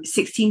grow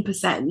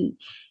 16%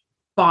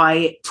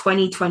 by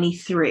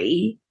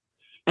 2023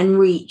 and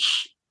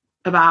reach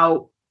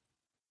about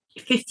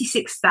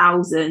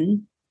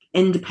 56,000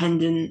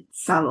 independent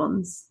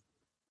salons.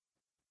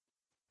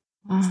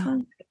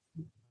 Wow.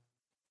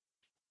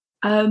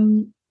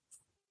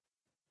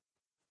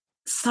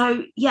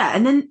 So yeah,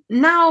 and then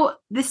now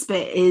this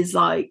bit is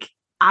like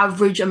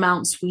average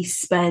amounts we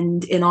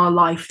spend in our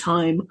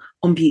lifetime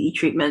on beauty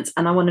treatments,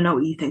 and I want to know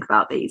what you think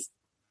about these.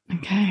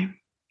 Okay.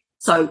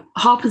 So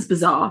Harper's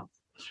Bazaar,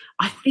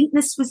 I think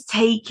this was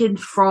taken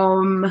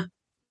from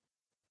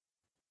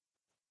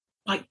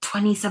like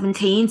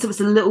 2017, so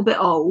it's a little bit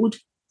old.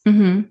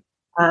 Mm-hmm.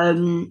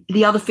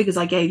 The other figures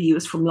I gave you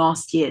was from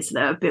last year, so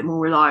they're a bit more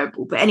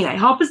reliable. But anyway,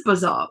 Harper's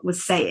Bazaar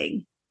was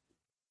saying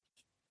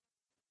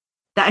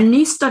that a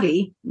new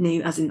study,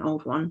 new as in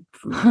old one,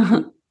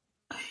 from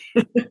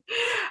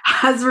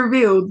has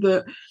revealed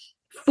that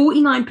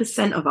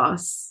 49% of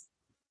us,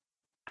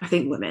 I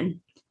think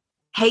women,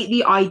 hate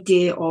the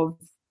idea of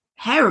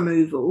hair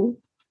removal,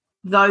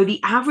 though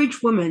the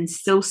average woman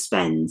still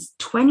spends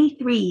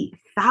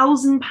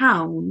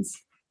 £23,000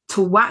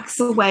 to wax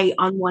away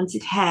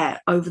unwanted hair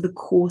over the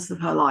course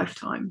of her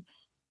lifetime.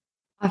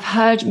 I've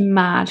heard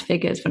mad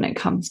figures when it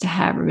comes to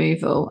hair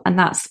removal, and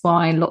that's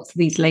why lots of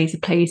these laser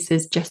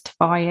places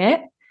justify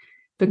it,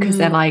 because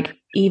they're like,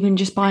 even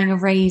just buying a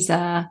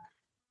razor,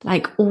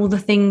 like all the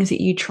things that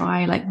you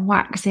try, like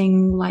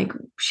waxing, like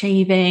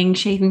shaving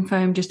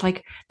foam, just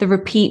like the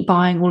repeat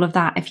buying, all of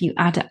that, if you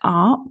add it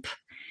up,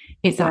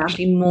 it's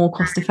actually more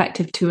cost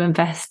effective to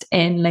invest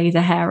in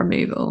laser hair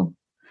removal.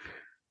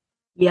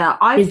 Yeah,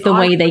 is the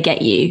way they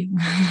get you.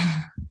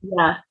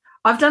 Yeah,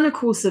 I've done a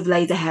course of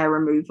laser hair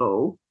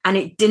removal and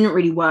it didn't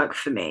really work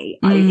for me.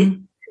 It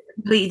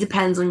completely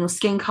depends on your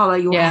skin color,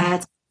 your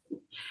hair,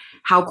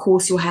 how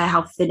coarse your hair,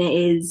 how thin it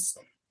is,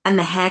 and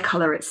the hair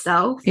color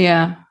itself.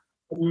 Yeah.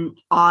 I'm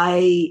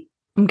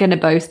going to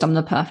boast I'm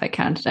the perfect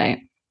candidate.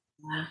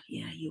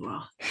 Yeah, you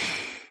are.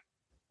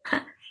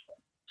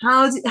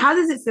 How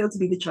does it feel to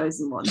be the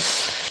chosen one?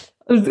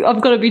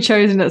 I've got to be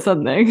chosen at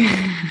something.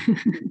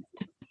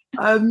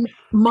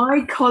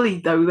 My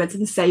colleague, though, we went to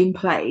the same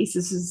place,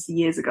 this was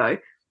years ago,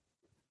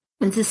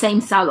 and to the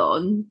same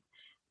salon.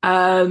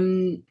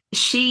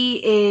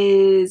 She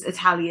is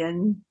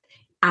Italian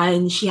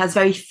and she has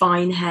very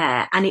fine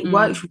hair and it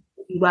works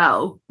really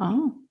well.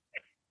 Oh.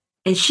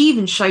 And she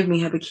even showed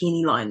me her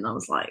bikini line and I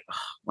was like, oh,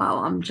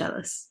 wow, I'm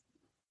jealous.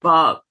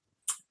 But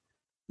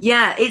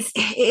yeah, it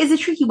is a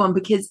tricky one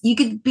because you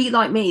could be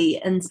like me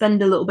and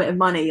spend a little bit of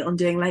money on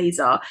doing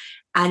laser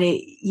and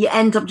you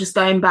end up just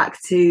going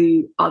back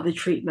to other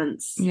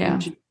treatments. Yeah.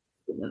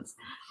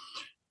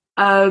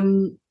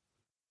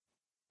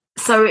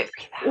 So it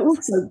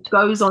also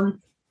goes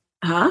on,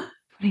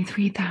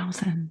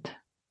 23,000.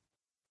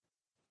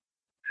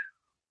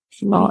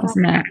 It's a lot,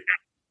 isn't it?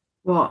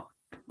 What?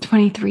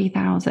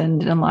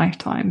 23,000 in a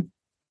lifetime.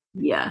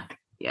 Yeah.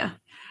 It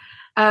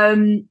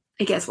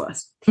gets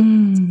worse.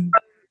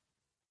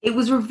 It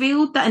was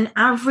revealed that an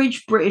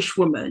average British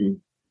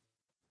woman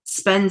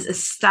spends a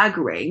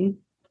staggering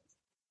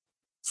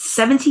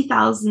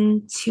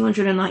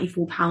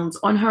 £70,294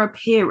 on her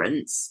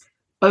appearance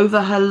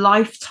over her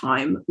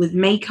lifetime, with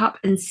makeup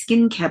and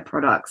skincare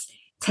products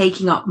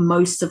taking up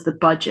most of the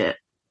budget.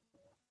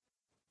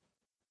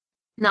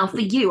 Now,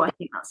 for you, I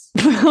think that's...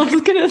 I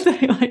was going to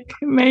say, like,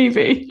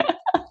 maybe.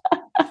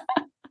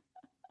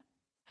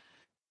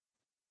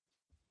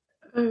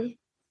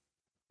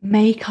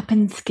 Makeup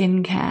and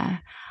skincare.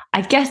 I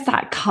guess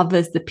that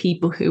covers the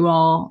people who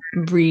are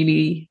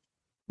really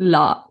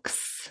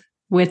luxe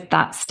with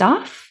that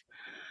stuff.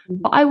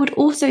 But I would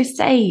also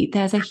say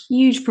there's a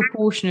huge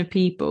proportion of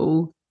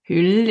people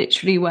who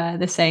literally wear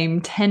the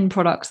same 10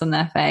 products on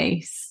their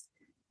face.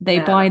 They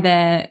buy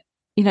their,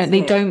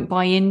 they don't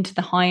buy into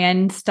the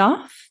high-end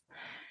stuff.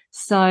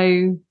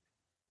 So,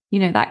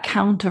 that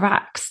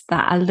counteracts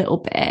that a little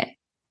bit.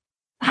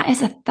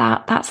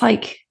 That's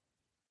like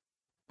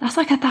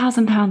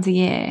 £1,000 a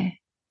year.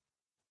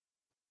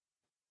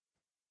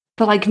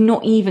 But like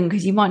not even,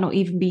 because you might not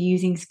even be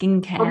using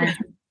skincare.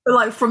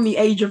 Like from the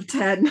age of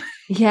 10.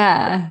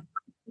 Yeah.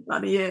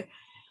 About a year.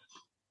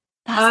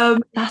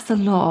 That's a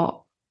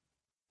lot.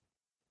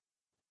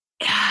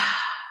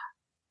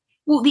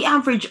 Well, the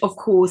average, of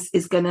course,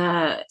 is going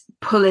to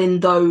pull in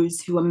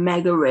those who are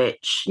mega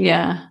rich.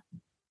 Yeah.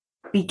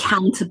 Be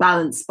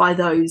counterbalanced by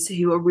those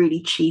who are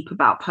really cheap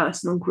about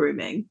personal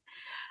grooming.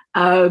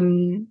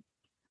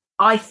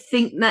 I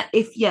think that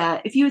if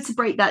you were to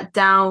break that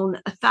down,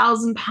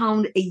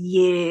 £1,000 a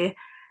year,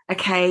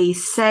 okay,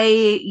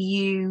 say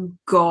you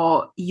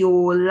got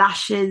your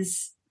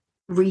lashes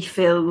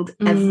refilled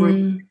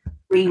every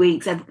 3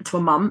 weeks to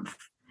a month,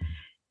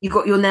 you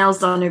got your nails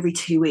done every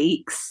 2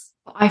 weeks.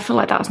 I feel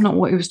like that's not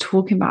what he was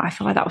talking about. I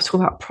feel like that was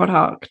talking about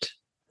product.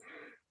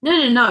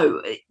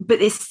 No,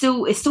 but it's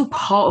still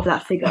part of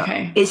that figure.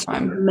 Okay, it's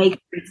makeup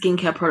and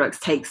skincare products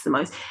takes the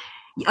most.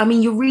 I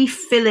mean, you're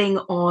refilling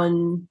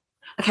on.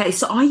 Okay,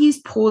 so I use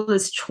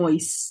Paula's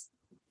Choice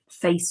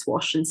face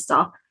wash and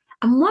stuff,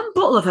 and one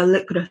bottle of her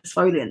liquid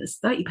exfoliant is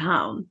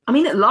 £30. I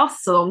mean, it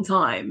lasts a long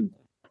time,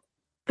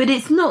 but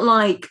it's not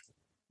like,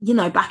 you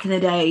know, back in the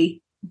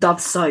day,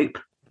 Dove soap,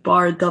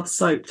 borrow Dove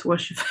soap to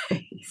wash your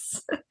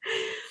face.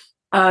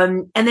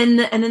 And then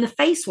the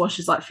face wash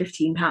is like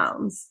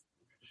 £15.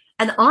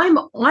 And I'm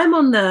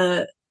on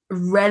the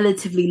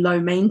relatively low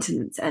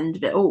maintenance end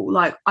of it all.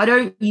 Like, I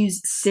don't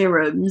use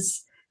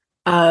serums.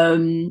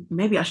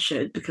 Maybe I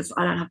should, because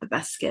I don't have the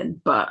best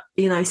skin, but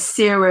you know,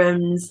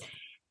 serums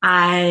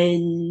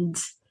and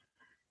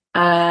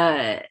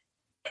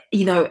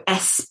you know,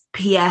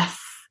 SPF,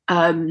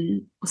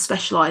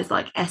 specialized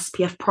like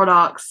SPF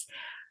products,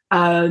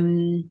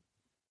 and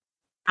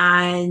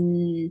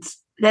then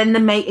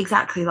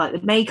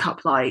the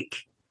makeup,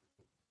 like,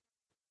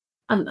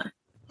 I don't know,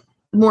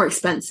 more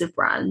expensive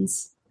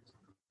brands,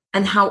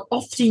 and how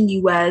often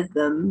you wear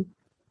them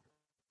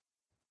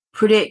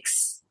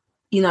predicts,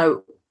 you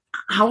know,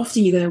 how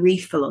often you're going to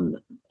refill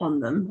on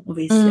them,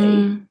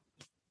 obviously.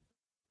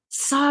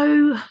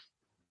 So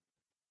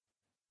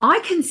I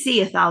can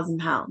see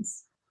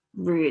 £1,000,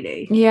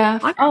 really. Yeah.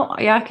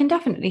 I can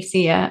definitely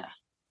see it,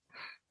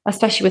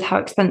 especially with how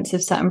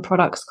expensive certain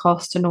products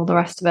cost and all the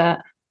rest of it.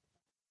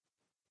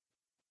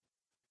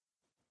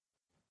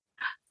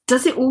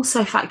 Does it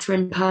also factor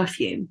in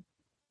perfume?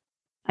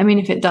 I mean,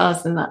 if it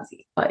does, then that's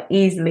like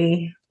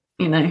easily,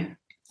 you know.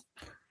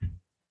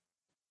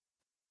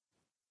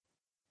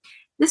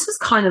 This was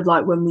kind of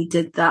like when we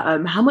did that.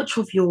 How much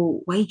of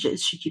your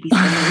wages should you be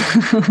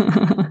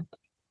spending?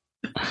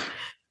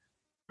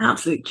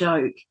 Absolute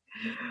joke.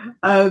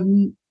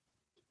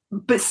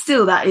 But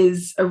still, that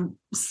is a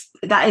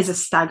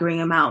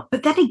staggering amount.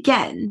 But then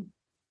again,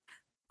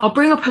 I'll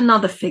bring up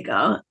another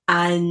figure,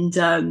 and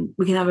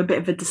we can have a bit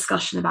of a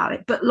discussion about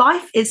it. But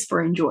life is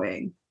for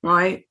enjoying,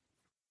 right?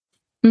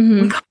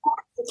 Mm-hmm. We can't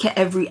look at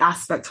every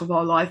aspect of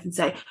our life and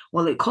say,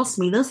 well, it cost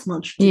me this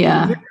much.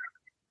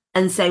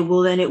 And say,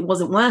 well, then it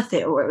wasn't worth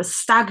it, or it was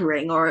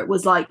staggering, or it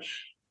was like,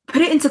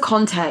 put it into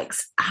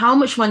context. How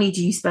much money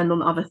do you spend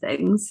on other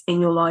things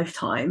in your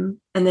lifetime?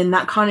 And then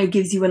that kind of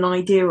gives you an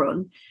idea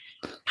on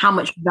how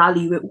much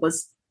value it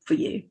was for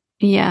you.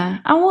 Yeah.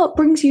 And what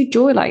brings you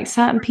joy? Like,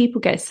 certain people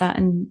get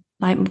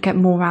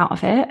more out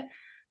of it.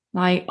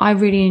 Like, I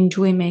really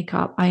enjoy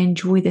makeup. I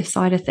enjoy this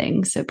side of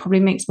things. So it probably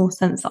makes more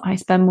sense that I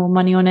spend more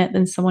money on it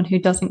than someone who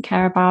doesn't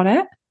care about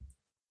it.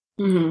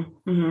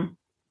 Mm-hmm. Mm-hmm.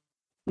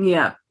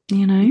 Yeah.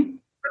 You know?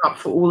 Up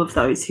for all of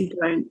those who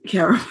don't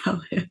care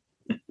about it.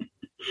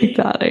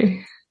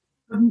 Exactly.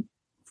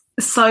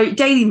 So,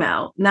 Daily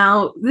Mail.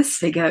 Now, this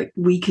figure,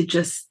 we could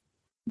just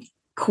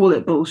call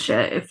it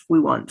bullshit if we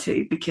want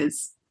to,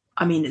 because,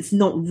 I mean, it's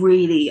not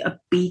really a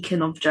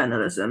beacon of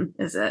journalism,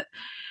 is it?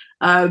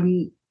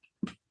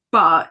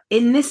 But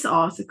in this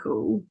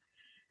article,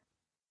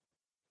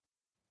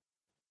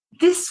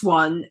 this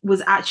one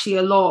was actually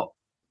a lot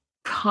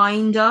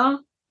kinder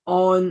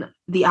on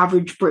the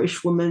average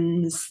British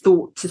woman's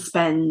thought to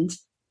spend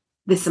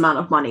this amount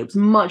of money. It was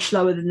much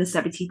lower than the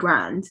 70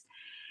 grand.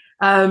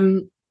 But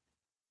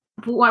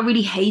what I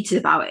really hated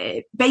about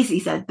it, basically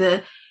said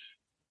the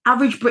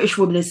average British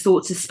woman is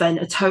thought to spend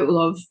a total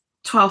of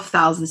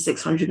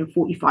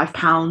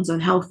 £12,645 on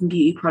health and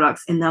beauty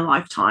products in their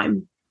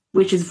lifetime,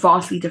 which is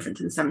vastly different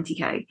to the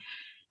 70k.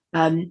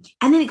 And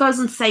then it goes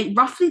on to say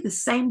roughly the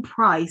same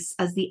price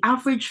as the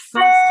average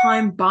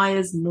first-time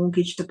buyer's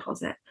mortgage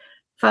deposit.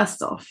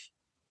 First off,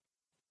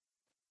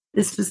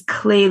 this was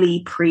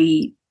clearly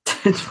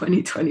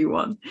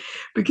pre-2021,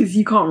 because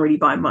you can't really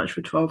buy much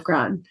for 12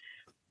 grand.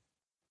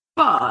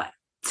 But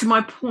to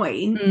my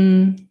point,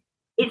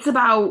 it's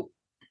about,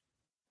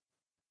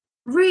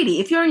 really,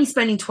 if you're only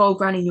spending 12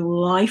 grand in your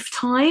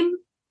lifetime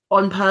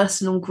on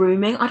personal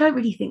grooming, I don't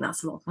really think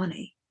that's a lot of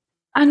money.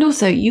 And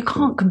also, you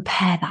can't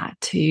compare that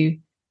to,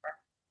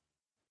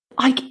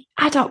 I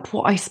add up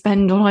what I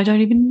spend on, I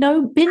don't even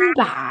know, bin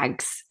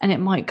bags, and it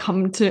might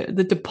come to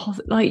the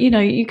deposit. Like, you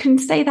know, you can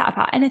say that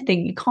about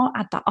anything. You can't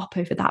add that up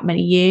over that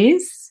many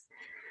years.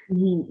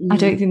 Mm-hmm. I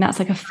don't think that's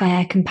like a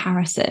fair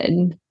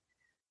comparison.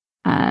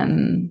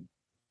 And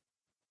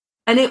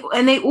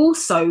they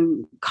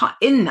also cut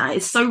in that.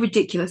 It's so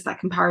ridiculous, that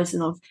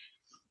comparison of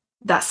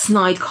that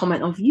snide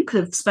comment of, you could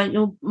have spent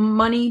your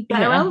money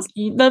better else.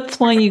 That's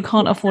why you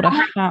can't afford a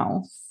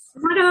house.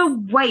 I'm going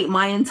to wait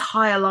my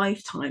entire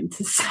lifetime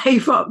to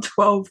save up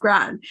 12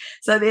 grand.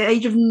 So at the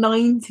age of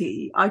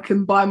 90, I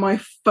can buy my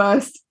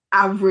first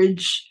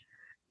average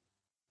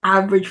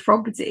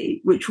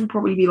property, which will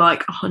probably be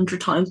like 100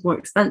 times more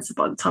expensive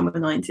by the time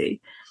I'm 90.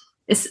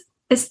 It's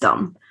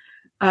dumb.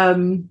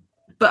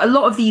 But a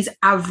lot of these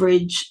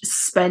average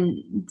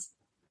spends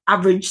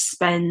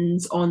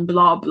on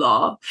blah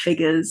blah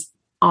figures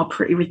are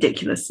pretty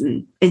ridiculous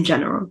in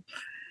general.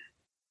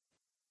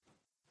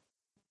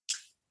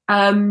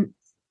 My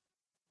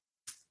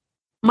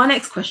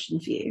next question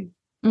for you,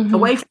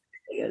 away from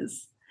the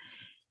figures,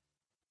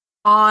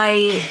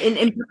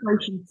 in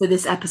preparation for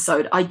this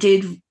episode, I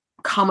did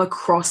come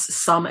across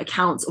some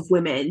accounts of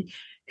women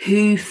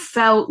who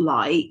felt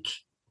like,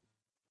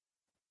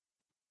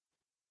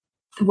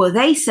 well,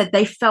 they said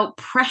they felt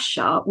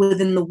pressure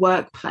within the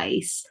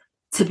workplace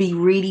to be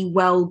really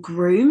well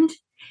groomed.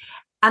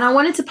 And I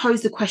wanted to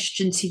pose the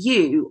question to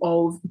you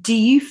of, do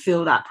you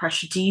feel that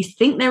pressure? Do you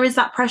think there is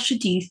that pressure?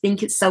 Do you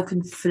think it's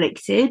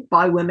self-inflicted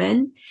by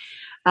women?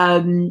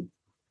 And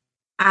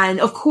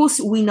of course,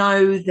 we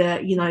know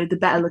that, you know, the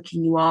better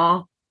looking you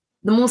are,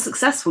 the more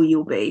successful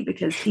you'll be,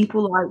 because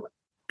people like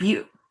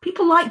beautiful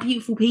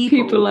people.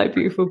 People like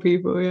beautiful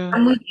people, yeah.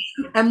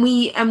 And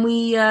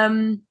we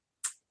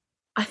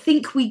I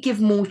think we give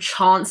more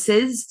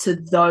chances to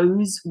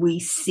those we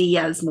see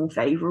as more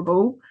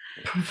favorable.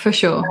 For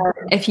sure.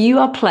 If you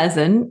are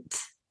pleasant,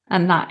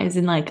 and that is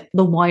in like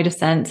the wider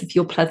sense, if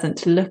you're pleasant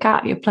to look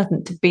at, you're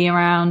pleasant to be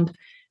around,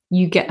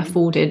 you get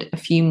afforded a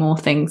few more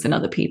things than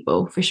other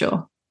people, for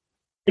sure.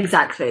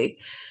 Exactly.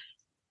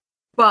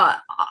 But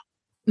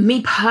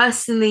me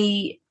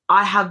personally,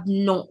 I have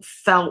not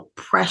felt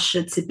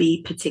pressure to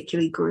be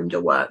particularly groomed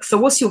at work. So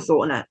what's your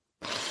thought on it?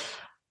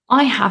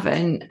 I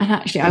haven't. And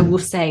actually, I will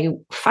say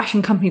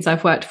fashion companies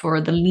I've worked for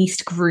are the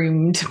least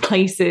groomed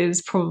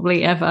places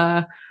probably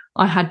ever.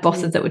 I had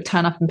bosses that would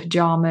turn up in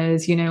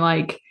pajamas, you know,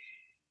 like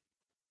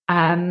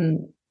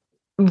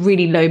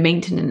really low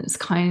maintenance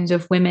kind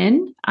of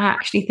women. I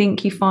actually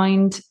think you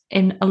find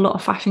in a lot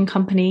of fashion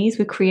companies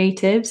with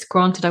creatives,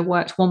 granted, I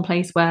worked one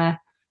place where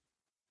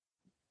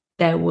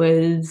there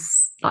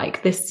was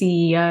like the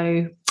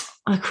CEO,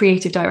 a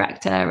creative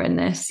director, and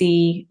the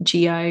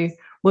CGO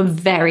were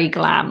very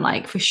glam,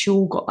 like for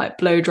sure got like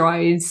blow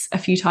dries a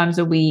few times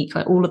a week,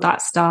 like all of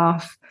that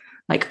stuff,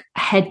 like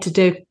head to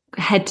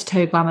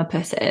toe glamour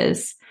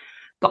pussies.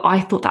 But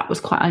I thought that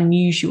was quite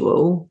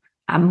unusual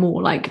and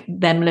more like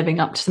them living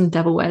up to some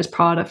Devil Wears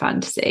Prada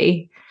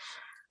fantasy.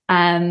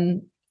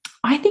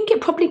 I think it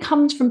probably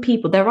comes from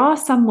people. There are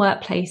some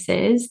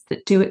workplaces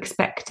that do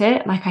expect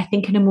it. Like I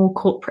think in a more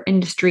corporate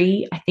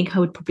industry, I think I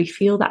would probably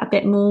feel that a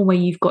bit more, where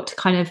you've got to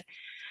kind of,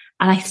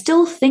 and I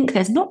still think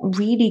there's not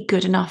really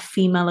good enough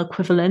female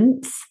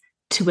equivalents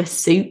to a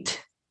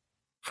suit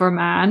for a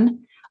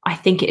man. I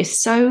think it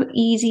is so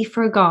easy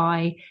for a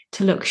guy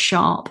to look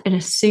sharp in a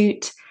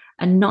suit,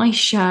 a nice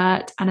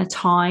shirt and a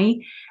tie.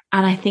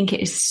 And I think it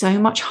is so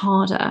much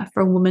harder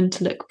for a woman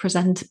to look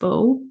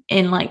presentable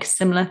in like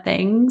similar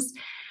things,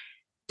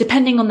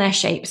 depending on their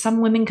shape.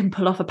 Some women can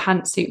pull off a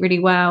pantsuit really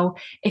well.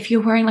 If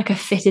you're wearing like a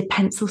fitted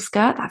pencil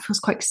skirt, that feels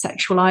quite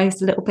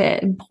sexualized a little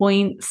bit in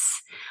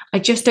points. I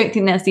just don't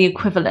think there's the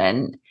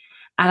equivalent.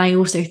 And I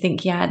also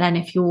think, yeah, then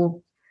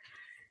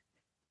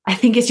I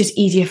think it's just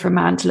easier for a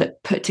man to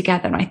look put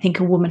together. And I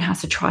think a woman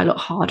has to try a lot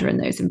harder in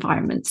those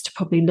environments to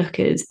probably look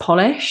as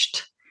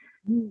polished.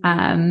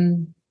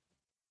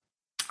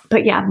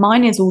 But yeah,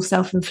 mine is all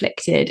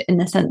self-inflicted in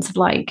the sense of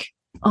like,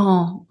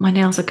 oh, my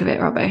nails look a bit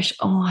rubbish.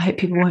 Oh, I hope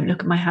people won't look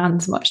at my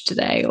hands much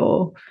today.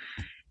 Or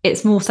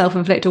it's more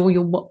self-inflicted,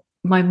 or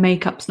my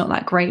makeup's not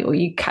that great, or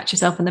you catch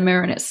yourself in the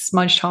mirror and it's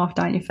smudged half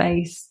down your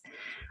face.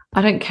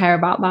 I don't care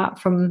about that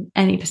from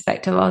any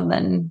perspective other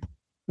than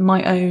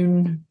my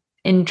own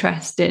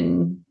interest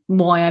in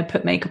why I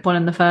put makeup on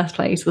in the first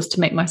place was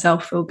to make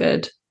myself feel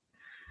good.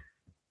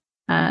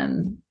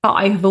 But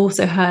I've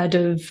also heard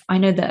of, I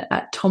know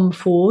that Tom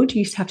Ford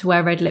used to have to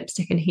wear red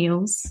lipstick and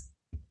heels.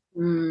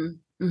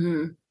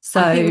 Mm-hmm.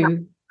 So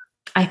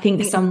I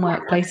think some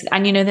workplaces,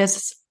 and you know,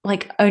 there's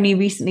like only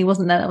recently,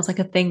 wasn't there? That was like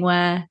a thing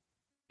where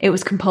it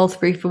was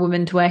compulsory for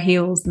women to wear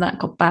heels and that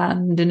got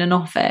banned in an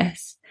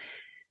office.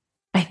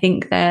 I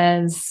think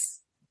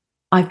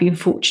I've been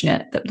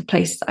fortunate that the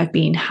places that I've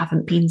been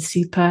haven't been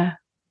super,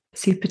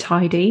 super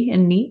tidy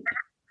and neat.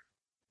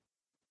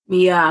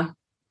 Yeah.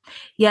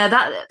 Yeah,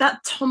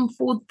 that Tom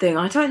Ford thing,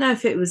 I don't know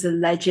if it was a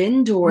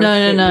legend or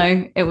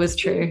No, it was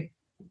true.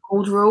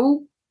 Old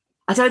rule.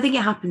 I don't think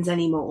it happens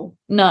anymore.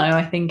 No,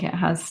 I think it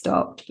has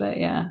stopped, but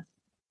yeah.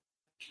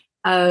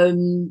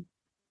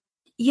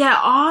 Yeah,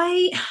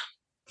 I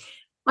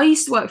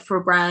used to work for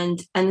a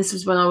brand, and this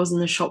was when I was on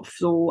the shop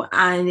floor,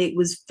 and it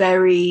was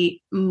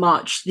very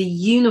much the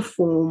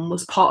uniform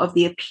was part of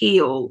the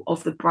appeal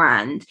of the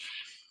brand.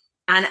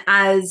 And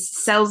as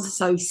sales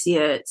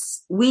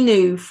associates, we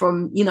knew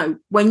from, you know,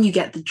 when you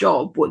get the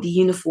job, what the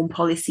uniform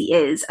policy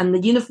is. And the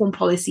uniform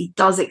policy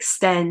does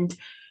extend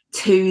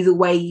to the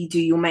way you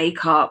do your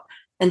makeup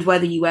and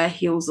whether you wear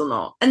heels or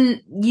not.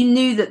 And you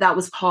knew that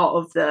was part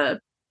of the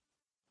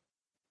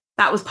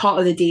that was part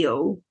of the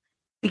deal,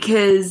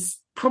 because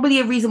probably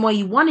a reason why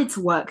you wanted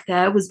to work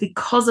there was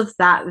because of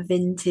that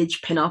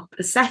vintage pin-up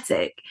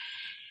aesthetic.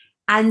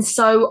 And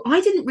so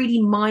I didn't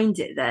really mind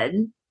it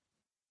then.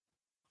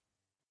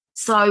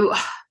 So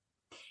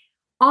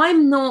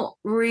I'm not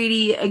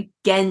really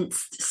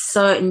against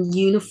certain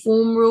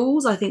uniform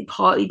rules. I think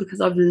partly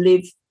because I've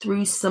lived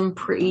through some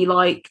pretty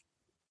like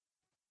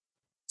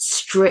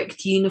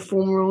strict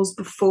uniform rules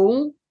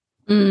before.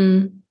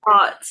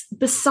 But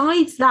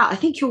besides that, I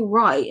think you're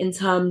right in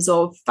terms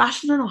of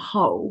fashion as a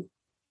whole.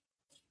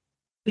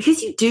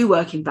 Because you do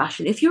work in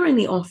fashion, if you're in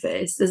the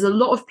office, there's a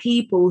lot of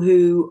people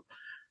who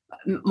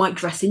might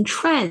dress in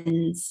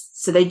trends.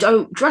 So they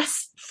don't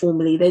dress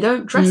formally, they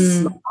don't dress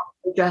smart,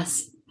 they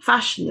dress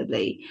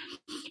fashionably.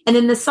 And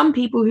then there's some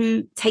people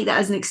who take that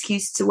as an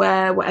excuse to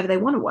wear whatever they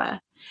want to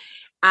wear.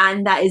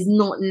 And that is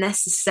not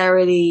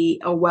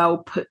necessarily a well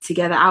put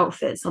together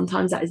outfit.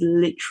 Sometimes that is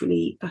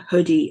literally a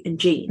hoodie and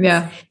jeans.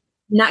 Yeah.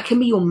 And that can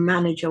be your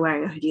manager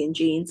wearing a hoodie and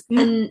jeans.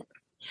 And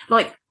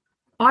like,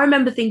 I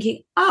remember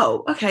thinking,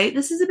 oh, okay,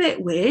 this is a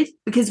bit weird,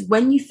 because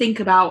when you think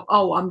about,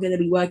 oh, I'm going to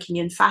be working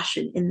in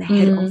fashion in the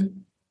head office,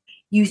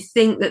 you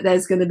think that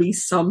there's going to be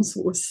some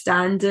sort of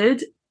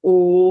standard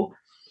or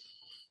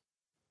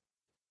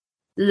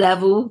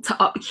level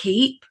to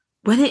upkeep,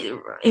 when it,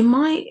 in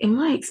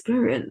my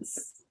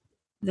experience,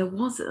 there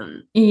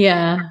wasn't.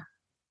 Yeah.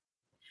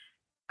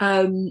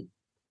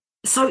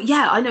 So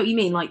yeah, I know what you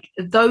mean. Like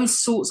those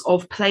sorts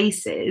of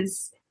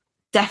places,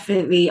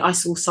 definitely I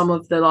saw some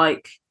of the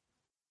like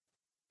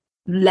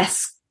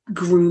less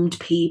groomed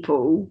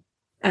people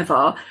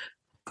ever.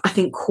 I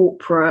think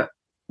corporate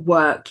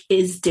work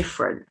is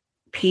different.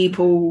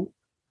 People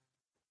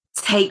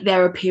take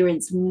their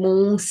appearance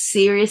more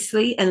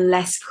seriously and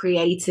less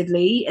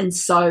creatively. And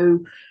so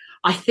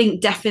I think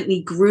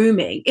definitely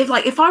grooming,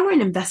 if I were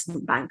an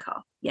investment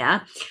banker,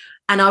 yeah,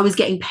 and I was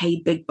getting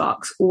paid big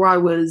bucks, or I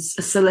was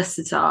a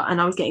solicitor and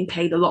I was getting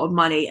paid a lot of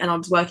money and I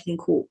was working in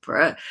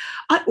corporate,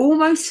 I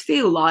almost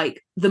feel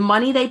like the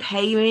money they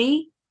pay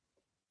me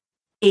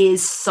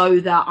is so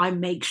that I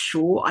make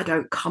sure I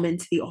don't come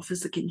into the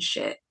office looking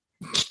shit.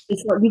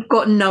 It's like you've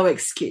got no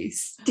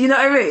excuse. Do you know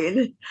what I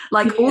mean?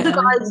 Like all the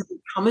guys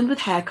come in with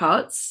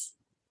haircuts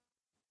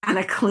and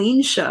a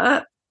clean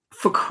shirt,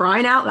 for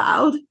crying out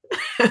loud.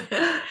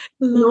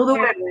 And all the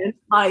women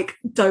like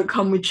don't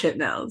come with chip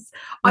nails.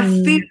 I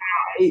feel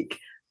like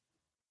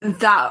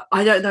that,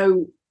 I don't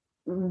know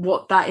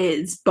what that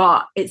is,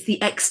 but it's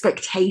the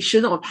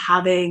expectation of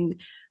having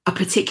a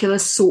particular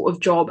sort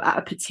of job at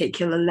a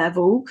particular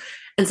level.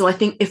 And so I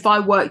think if I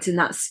worked in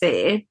that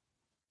sphere,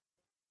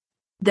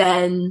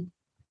 then,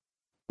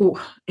 or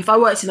if I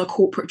worked in a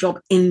corporate job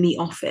in the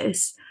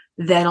office,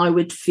 then I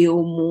would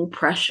feel more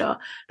pressure.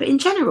 But in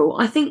general,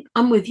 I think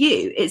I'm with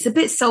you. It's a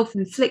bit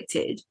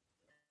self-inflicted.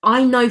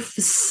 I know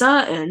for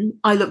certain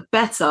I look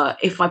better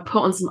if I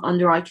put on some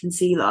under-eye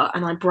concealer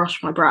and I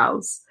brush my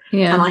brows.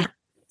 Yeah. And I have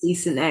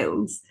decent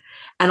nails.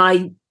 And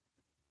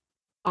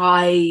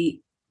I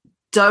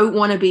don't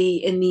want to be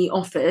in the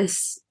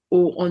office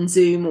or on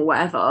Zoom or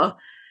whatever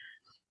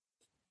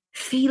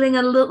feeling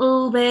a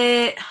little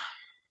bit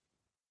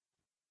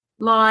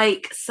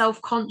like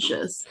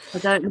self-conscious. I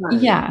don't know.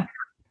 Yeah.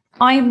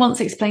 I once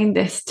explained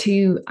this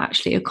to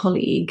actually a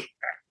colleague,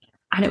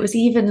 and it was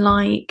even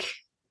like,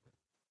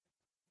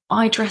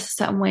 I dress a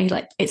certain way,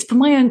 like it's for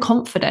my own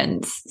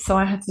confidence. So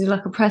I had to do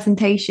like a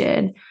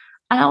presentation,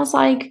 and I was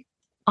like,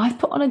 I've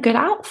put on a good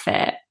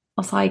outfit. I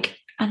was like,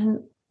 and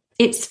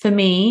it's for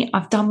me.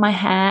 I've done my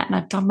hair and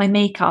I've done my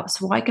makeup,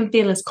 so I can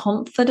feel as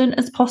confident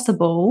as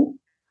possible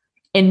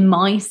in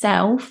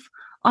myself.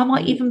 I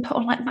might even put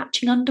on like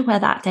matching underwear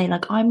that day.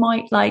 Like I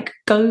might like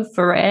go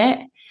for it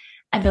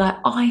and be like,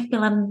 I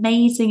feel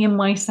amazing in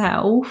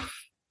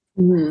myself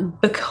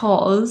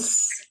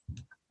because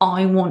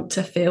I want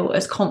to feel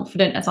as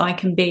confident as I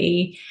can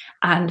be.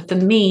 And for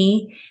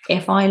me,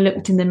 if I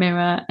looked in the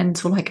mirror and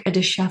saw like a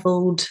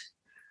disheveled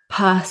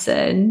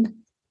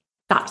person,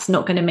 that's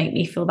not going to make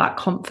me feel that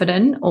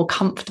confident or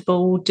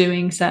comfortable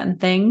doing certain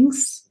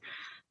things.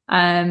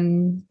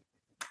 And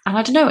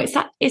I don't know,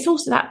 it's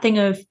also that thing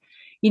of,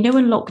 you know,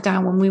 in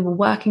lockdown when we were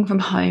working from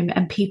home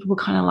and people were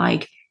kind of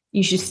like,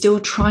 you should still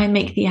try and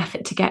make the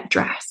effort to get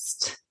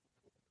dressed.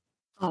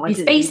 Oh,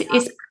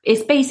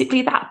 it's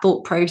basically that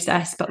thought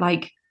process, but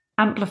like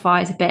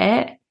amplifies a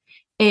bit.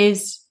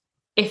 Is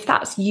if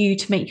that's you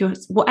to make your,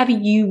 whatever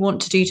you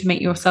want to do to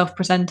make yourself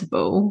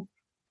presentable,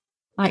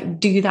 like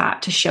do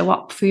that to show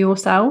up for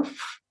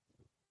yourself.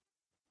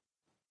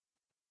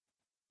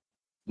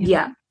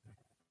 Yeah,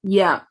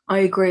 I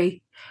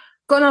agree.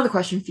 Got another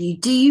question for you.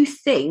 Do you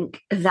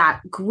think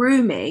that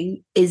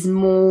grooming is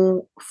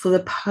more for the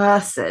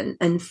person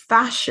and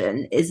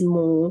fashion is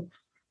more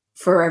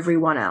for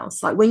everyone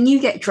else? Like when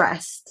you get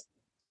dressed,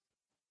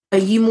 are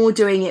you more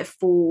doing it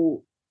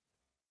for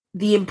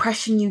the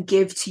impression you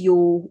give to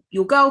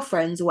your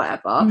girlfriends or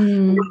whatever?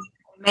 When you do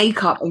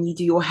makeup and you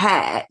do your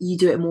hair, you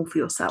do it more for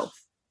yourself?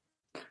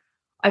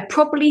 I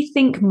probably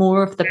think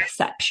more of the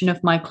perception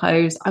of my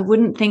clothes. I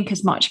wouldn't think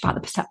as much about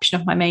the perception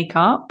of my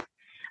makeup.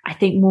 I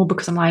think more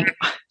because I'm like,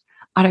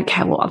 I don't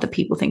care what other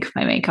people think of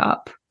my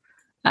makeup.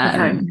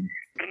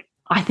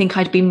 I think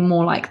I'd be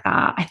more like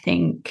that. I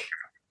think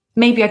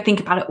maybe I'd think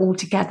about it all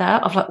together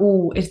of like,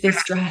 oh, is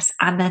this dress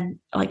and then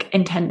like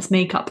intense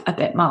makeup a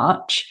bit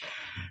much?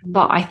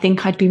 But I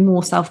think I'd be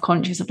more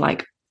self-conscious of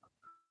like,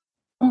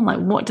 oh, like,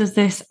 what does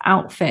this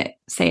outfit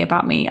say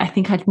about me? I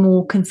think I'd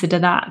more consider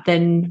that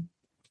than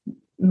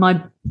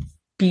my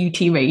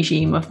beauty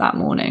regime of that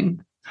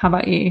morning. How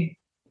about you?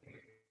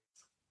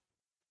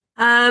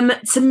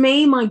 To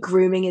me, my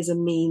grooming is a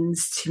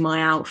means to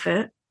my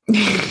outfit.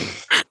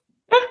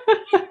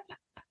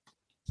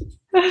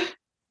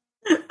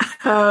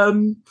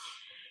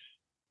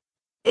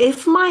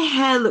 If my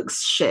hair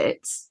looks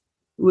shit,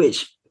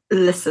 which,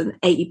 listen,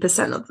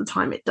 80% of the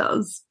time it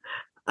does,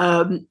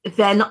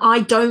 then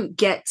I don't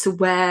get to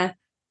wear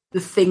the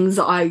things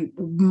that I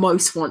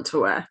most want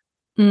to wear.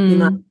 You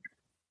know,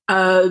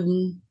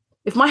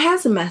 if my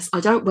hair's a mess, I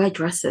don't wear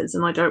dresses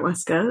and I don't wear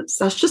skirts.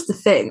 That's just the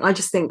thing. I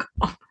just think,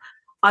 oh,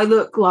 I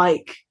look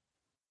like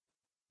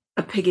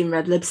a pig in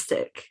red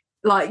lipstick.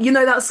 Like, you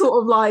know, that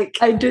sort of like...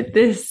 I did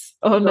this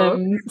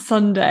on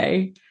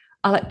Sunday.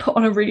 I like put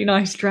on a really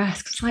nice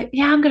dress because like,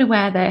 yeah, I'm going to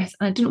wear this.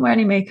 And I didn't wear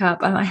any makeup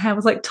and my hair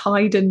was like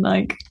tied in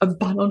like a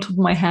bun on top of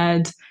my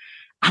head.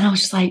 And I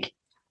was just like,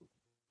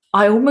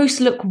 I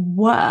almost look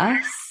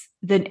worse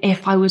than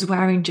if I was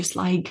wearing just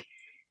like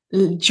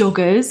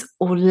joggers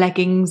or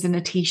leggings and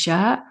a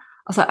t-shirt. I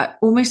was like, I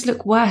almost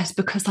look worse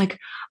because like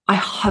I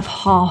have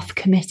half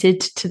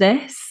committed to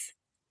this.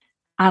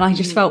 And I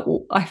just felt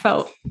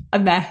a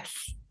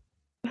mess.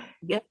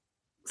 Yeah.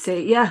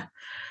 See, yeah.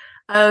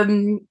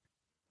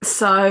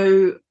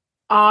 So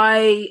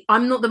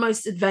I'm not the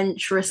most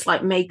adventurous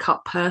like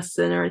makeup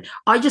person, or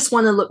I just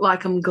want to look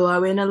like I'm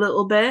glowing a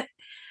little bit.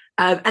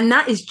 And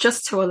that is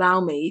just to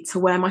allow me to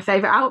wear my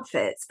favorite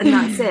outfits, and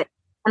that's it.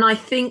 And I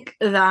think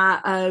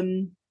that I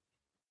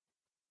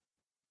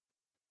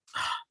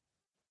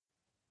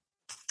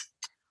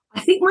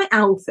think my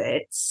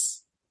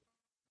outfits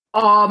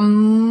are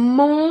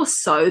more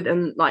so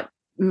than like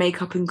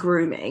makeup and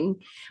grooming.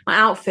 My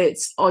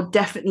outfits are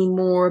definitely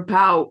more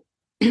about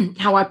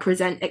how I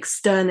present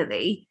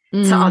externally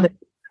to other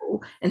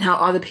people and how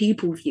other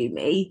people view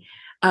me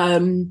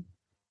than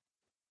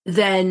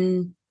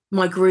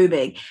my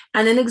grooming.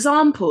 And an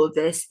example of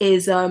this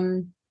is I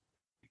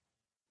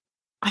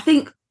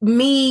think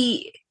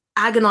me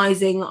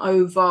agonizing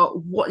over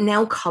what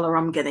nail color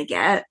I'm gonna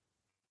get.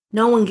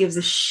 No one gives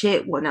a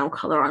shit what nail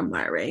color I'm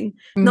wearing.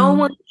 No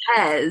one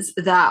cares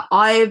that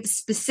I've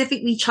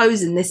specifically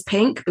chosen this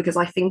pink because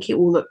I think it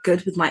will look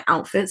good with my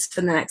outfits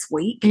for the next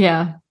week.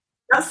 Yeah.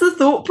 That's the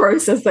thought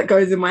process that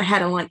goes in my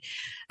head. I'm like,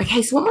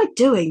 okay, so what am I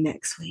doing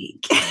next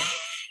week?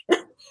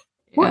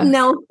 What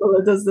nail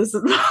color does this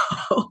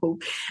involve?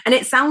 And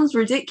it sounds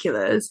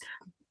ridiculous,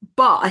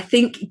 but I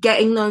think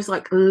getting those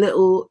like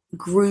little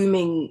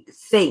grooming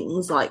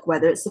things, like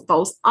whether it's the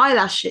false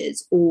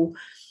eyelashes or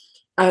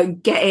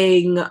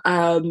getting,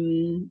 I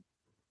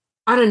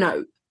don't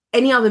know,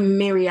 any other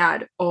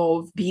myriad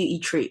of beauty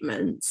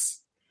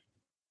treatments,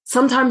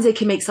 sometimes it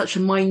can make such a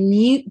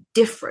minute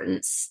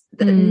difference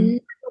that no one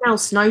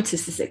else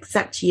notices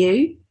except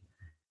you.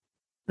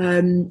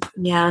 So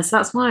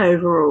that's my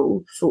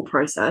overall thought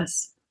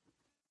process.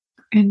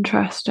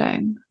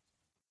 Interesting.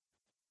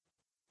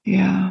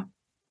 Yeah.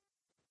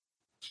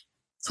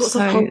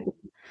 So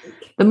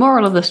the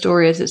moral of the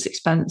story is it's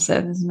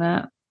expensive, isn't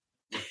it?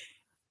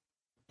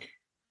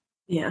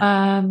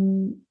 Yeah.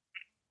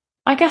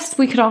 I guess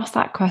we could ask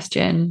that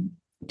question.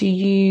 Do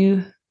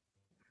you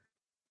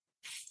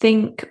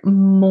think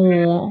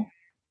more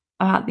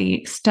about the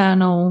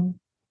external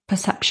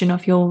perception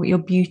of your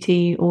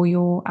beauty or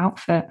your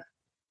outfit?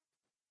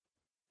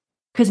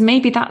 Because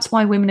maybe that's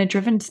why women are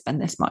driven to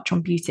spend this much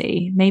on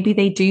beauty. Maybe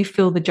they do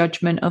feel the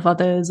judgment of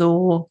others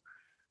or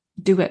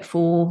do it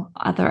for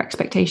other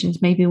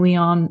expectations. Maybe we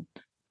aren't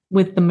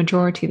with the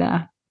majority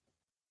there.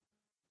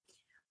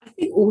 I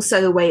think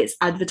also the way it's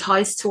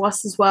advertised to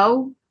us as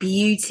well.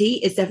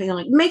 Beauty is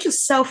definitely like, make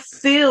yourself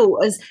feel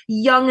as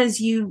young as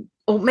you,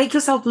 or make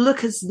yourself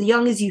look as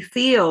young as you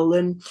feel.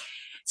 And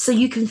so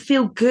you can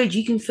feel good.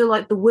 You can feel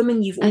like the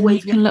woman you've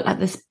always... you can look like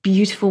this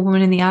beautiful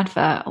woman in the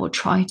advert, or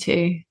try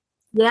to.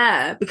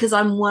 Yeah, because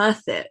I'm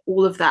worth it,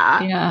 all of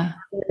that. Yeah.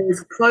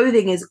 Whereas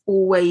clothing is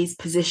always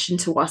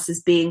positioned to us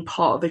as being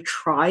part of a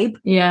tribe.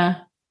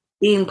 Yeah.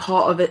 Being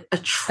part of a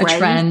trend. A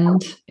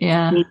trend,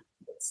 yeah.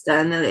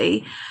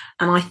 Externally.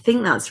 And I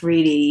think that's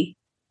really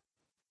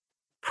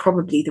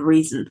probably the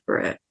reason for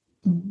it.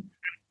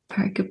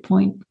 Very good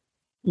point.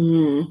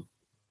 We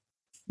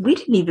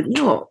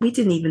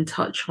didn't even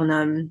touch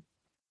on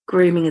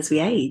grooming as we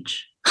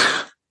age.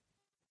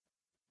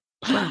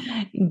 Wow.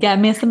 Get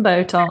me some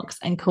Botox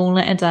and call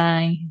it a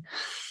day.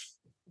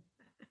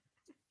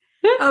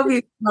 That'll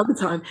be another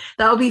time.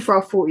 That'll be for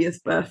our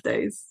 40th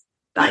birthdays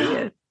that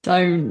year.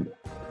 Don't.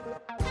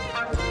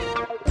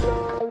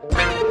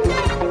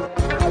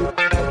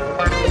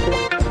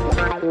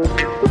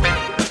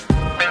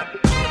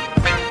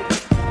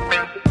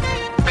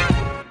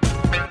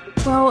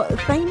 Well,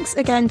 thanks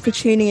again for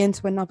tuning in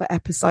to another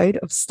episode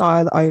of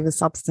Style Over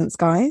Substance,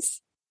 guys.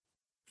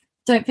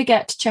 Don't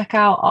forget to check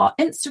out our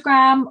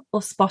Instagram or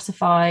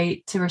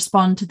Spotify to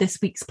respond to this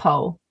week's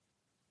poll.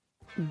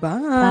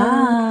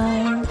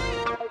 Bye.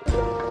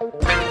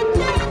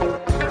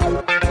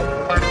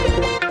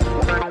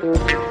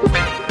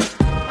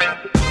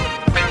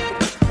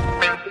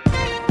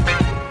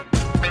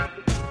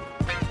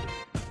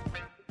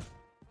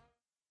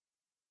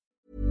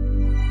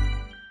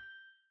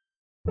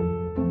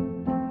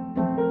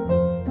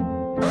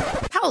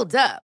 Hold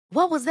up.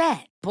 What was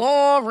that?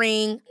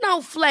 Boring.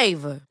 No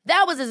flavor.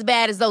 That was as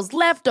bad as those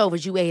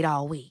leftovers you ate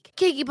all week.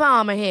 Keke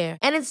Palmer here,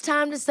 and it's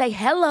time to say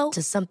hello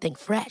to something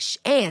fresh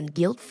and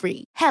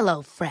guilt-free.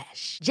 Hello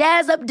Fresh.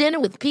 Jazz up dinner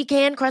with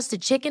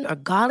pecan-crusted chicken or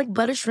garlic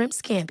butter shrimp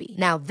scampi.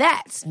 Now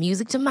that's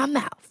music to my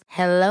mouth.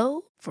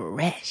 Hello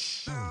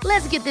Fresh.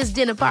 Let's get this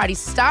dinner party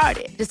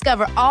started.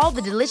 Discover all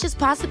the delicious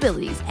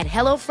possibilities at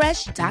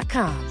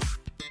HelloFresh.com.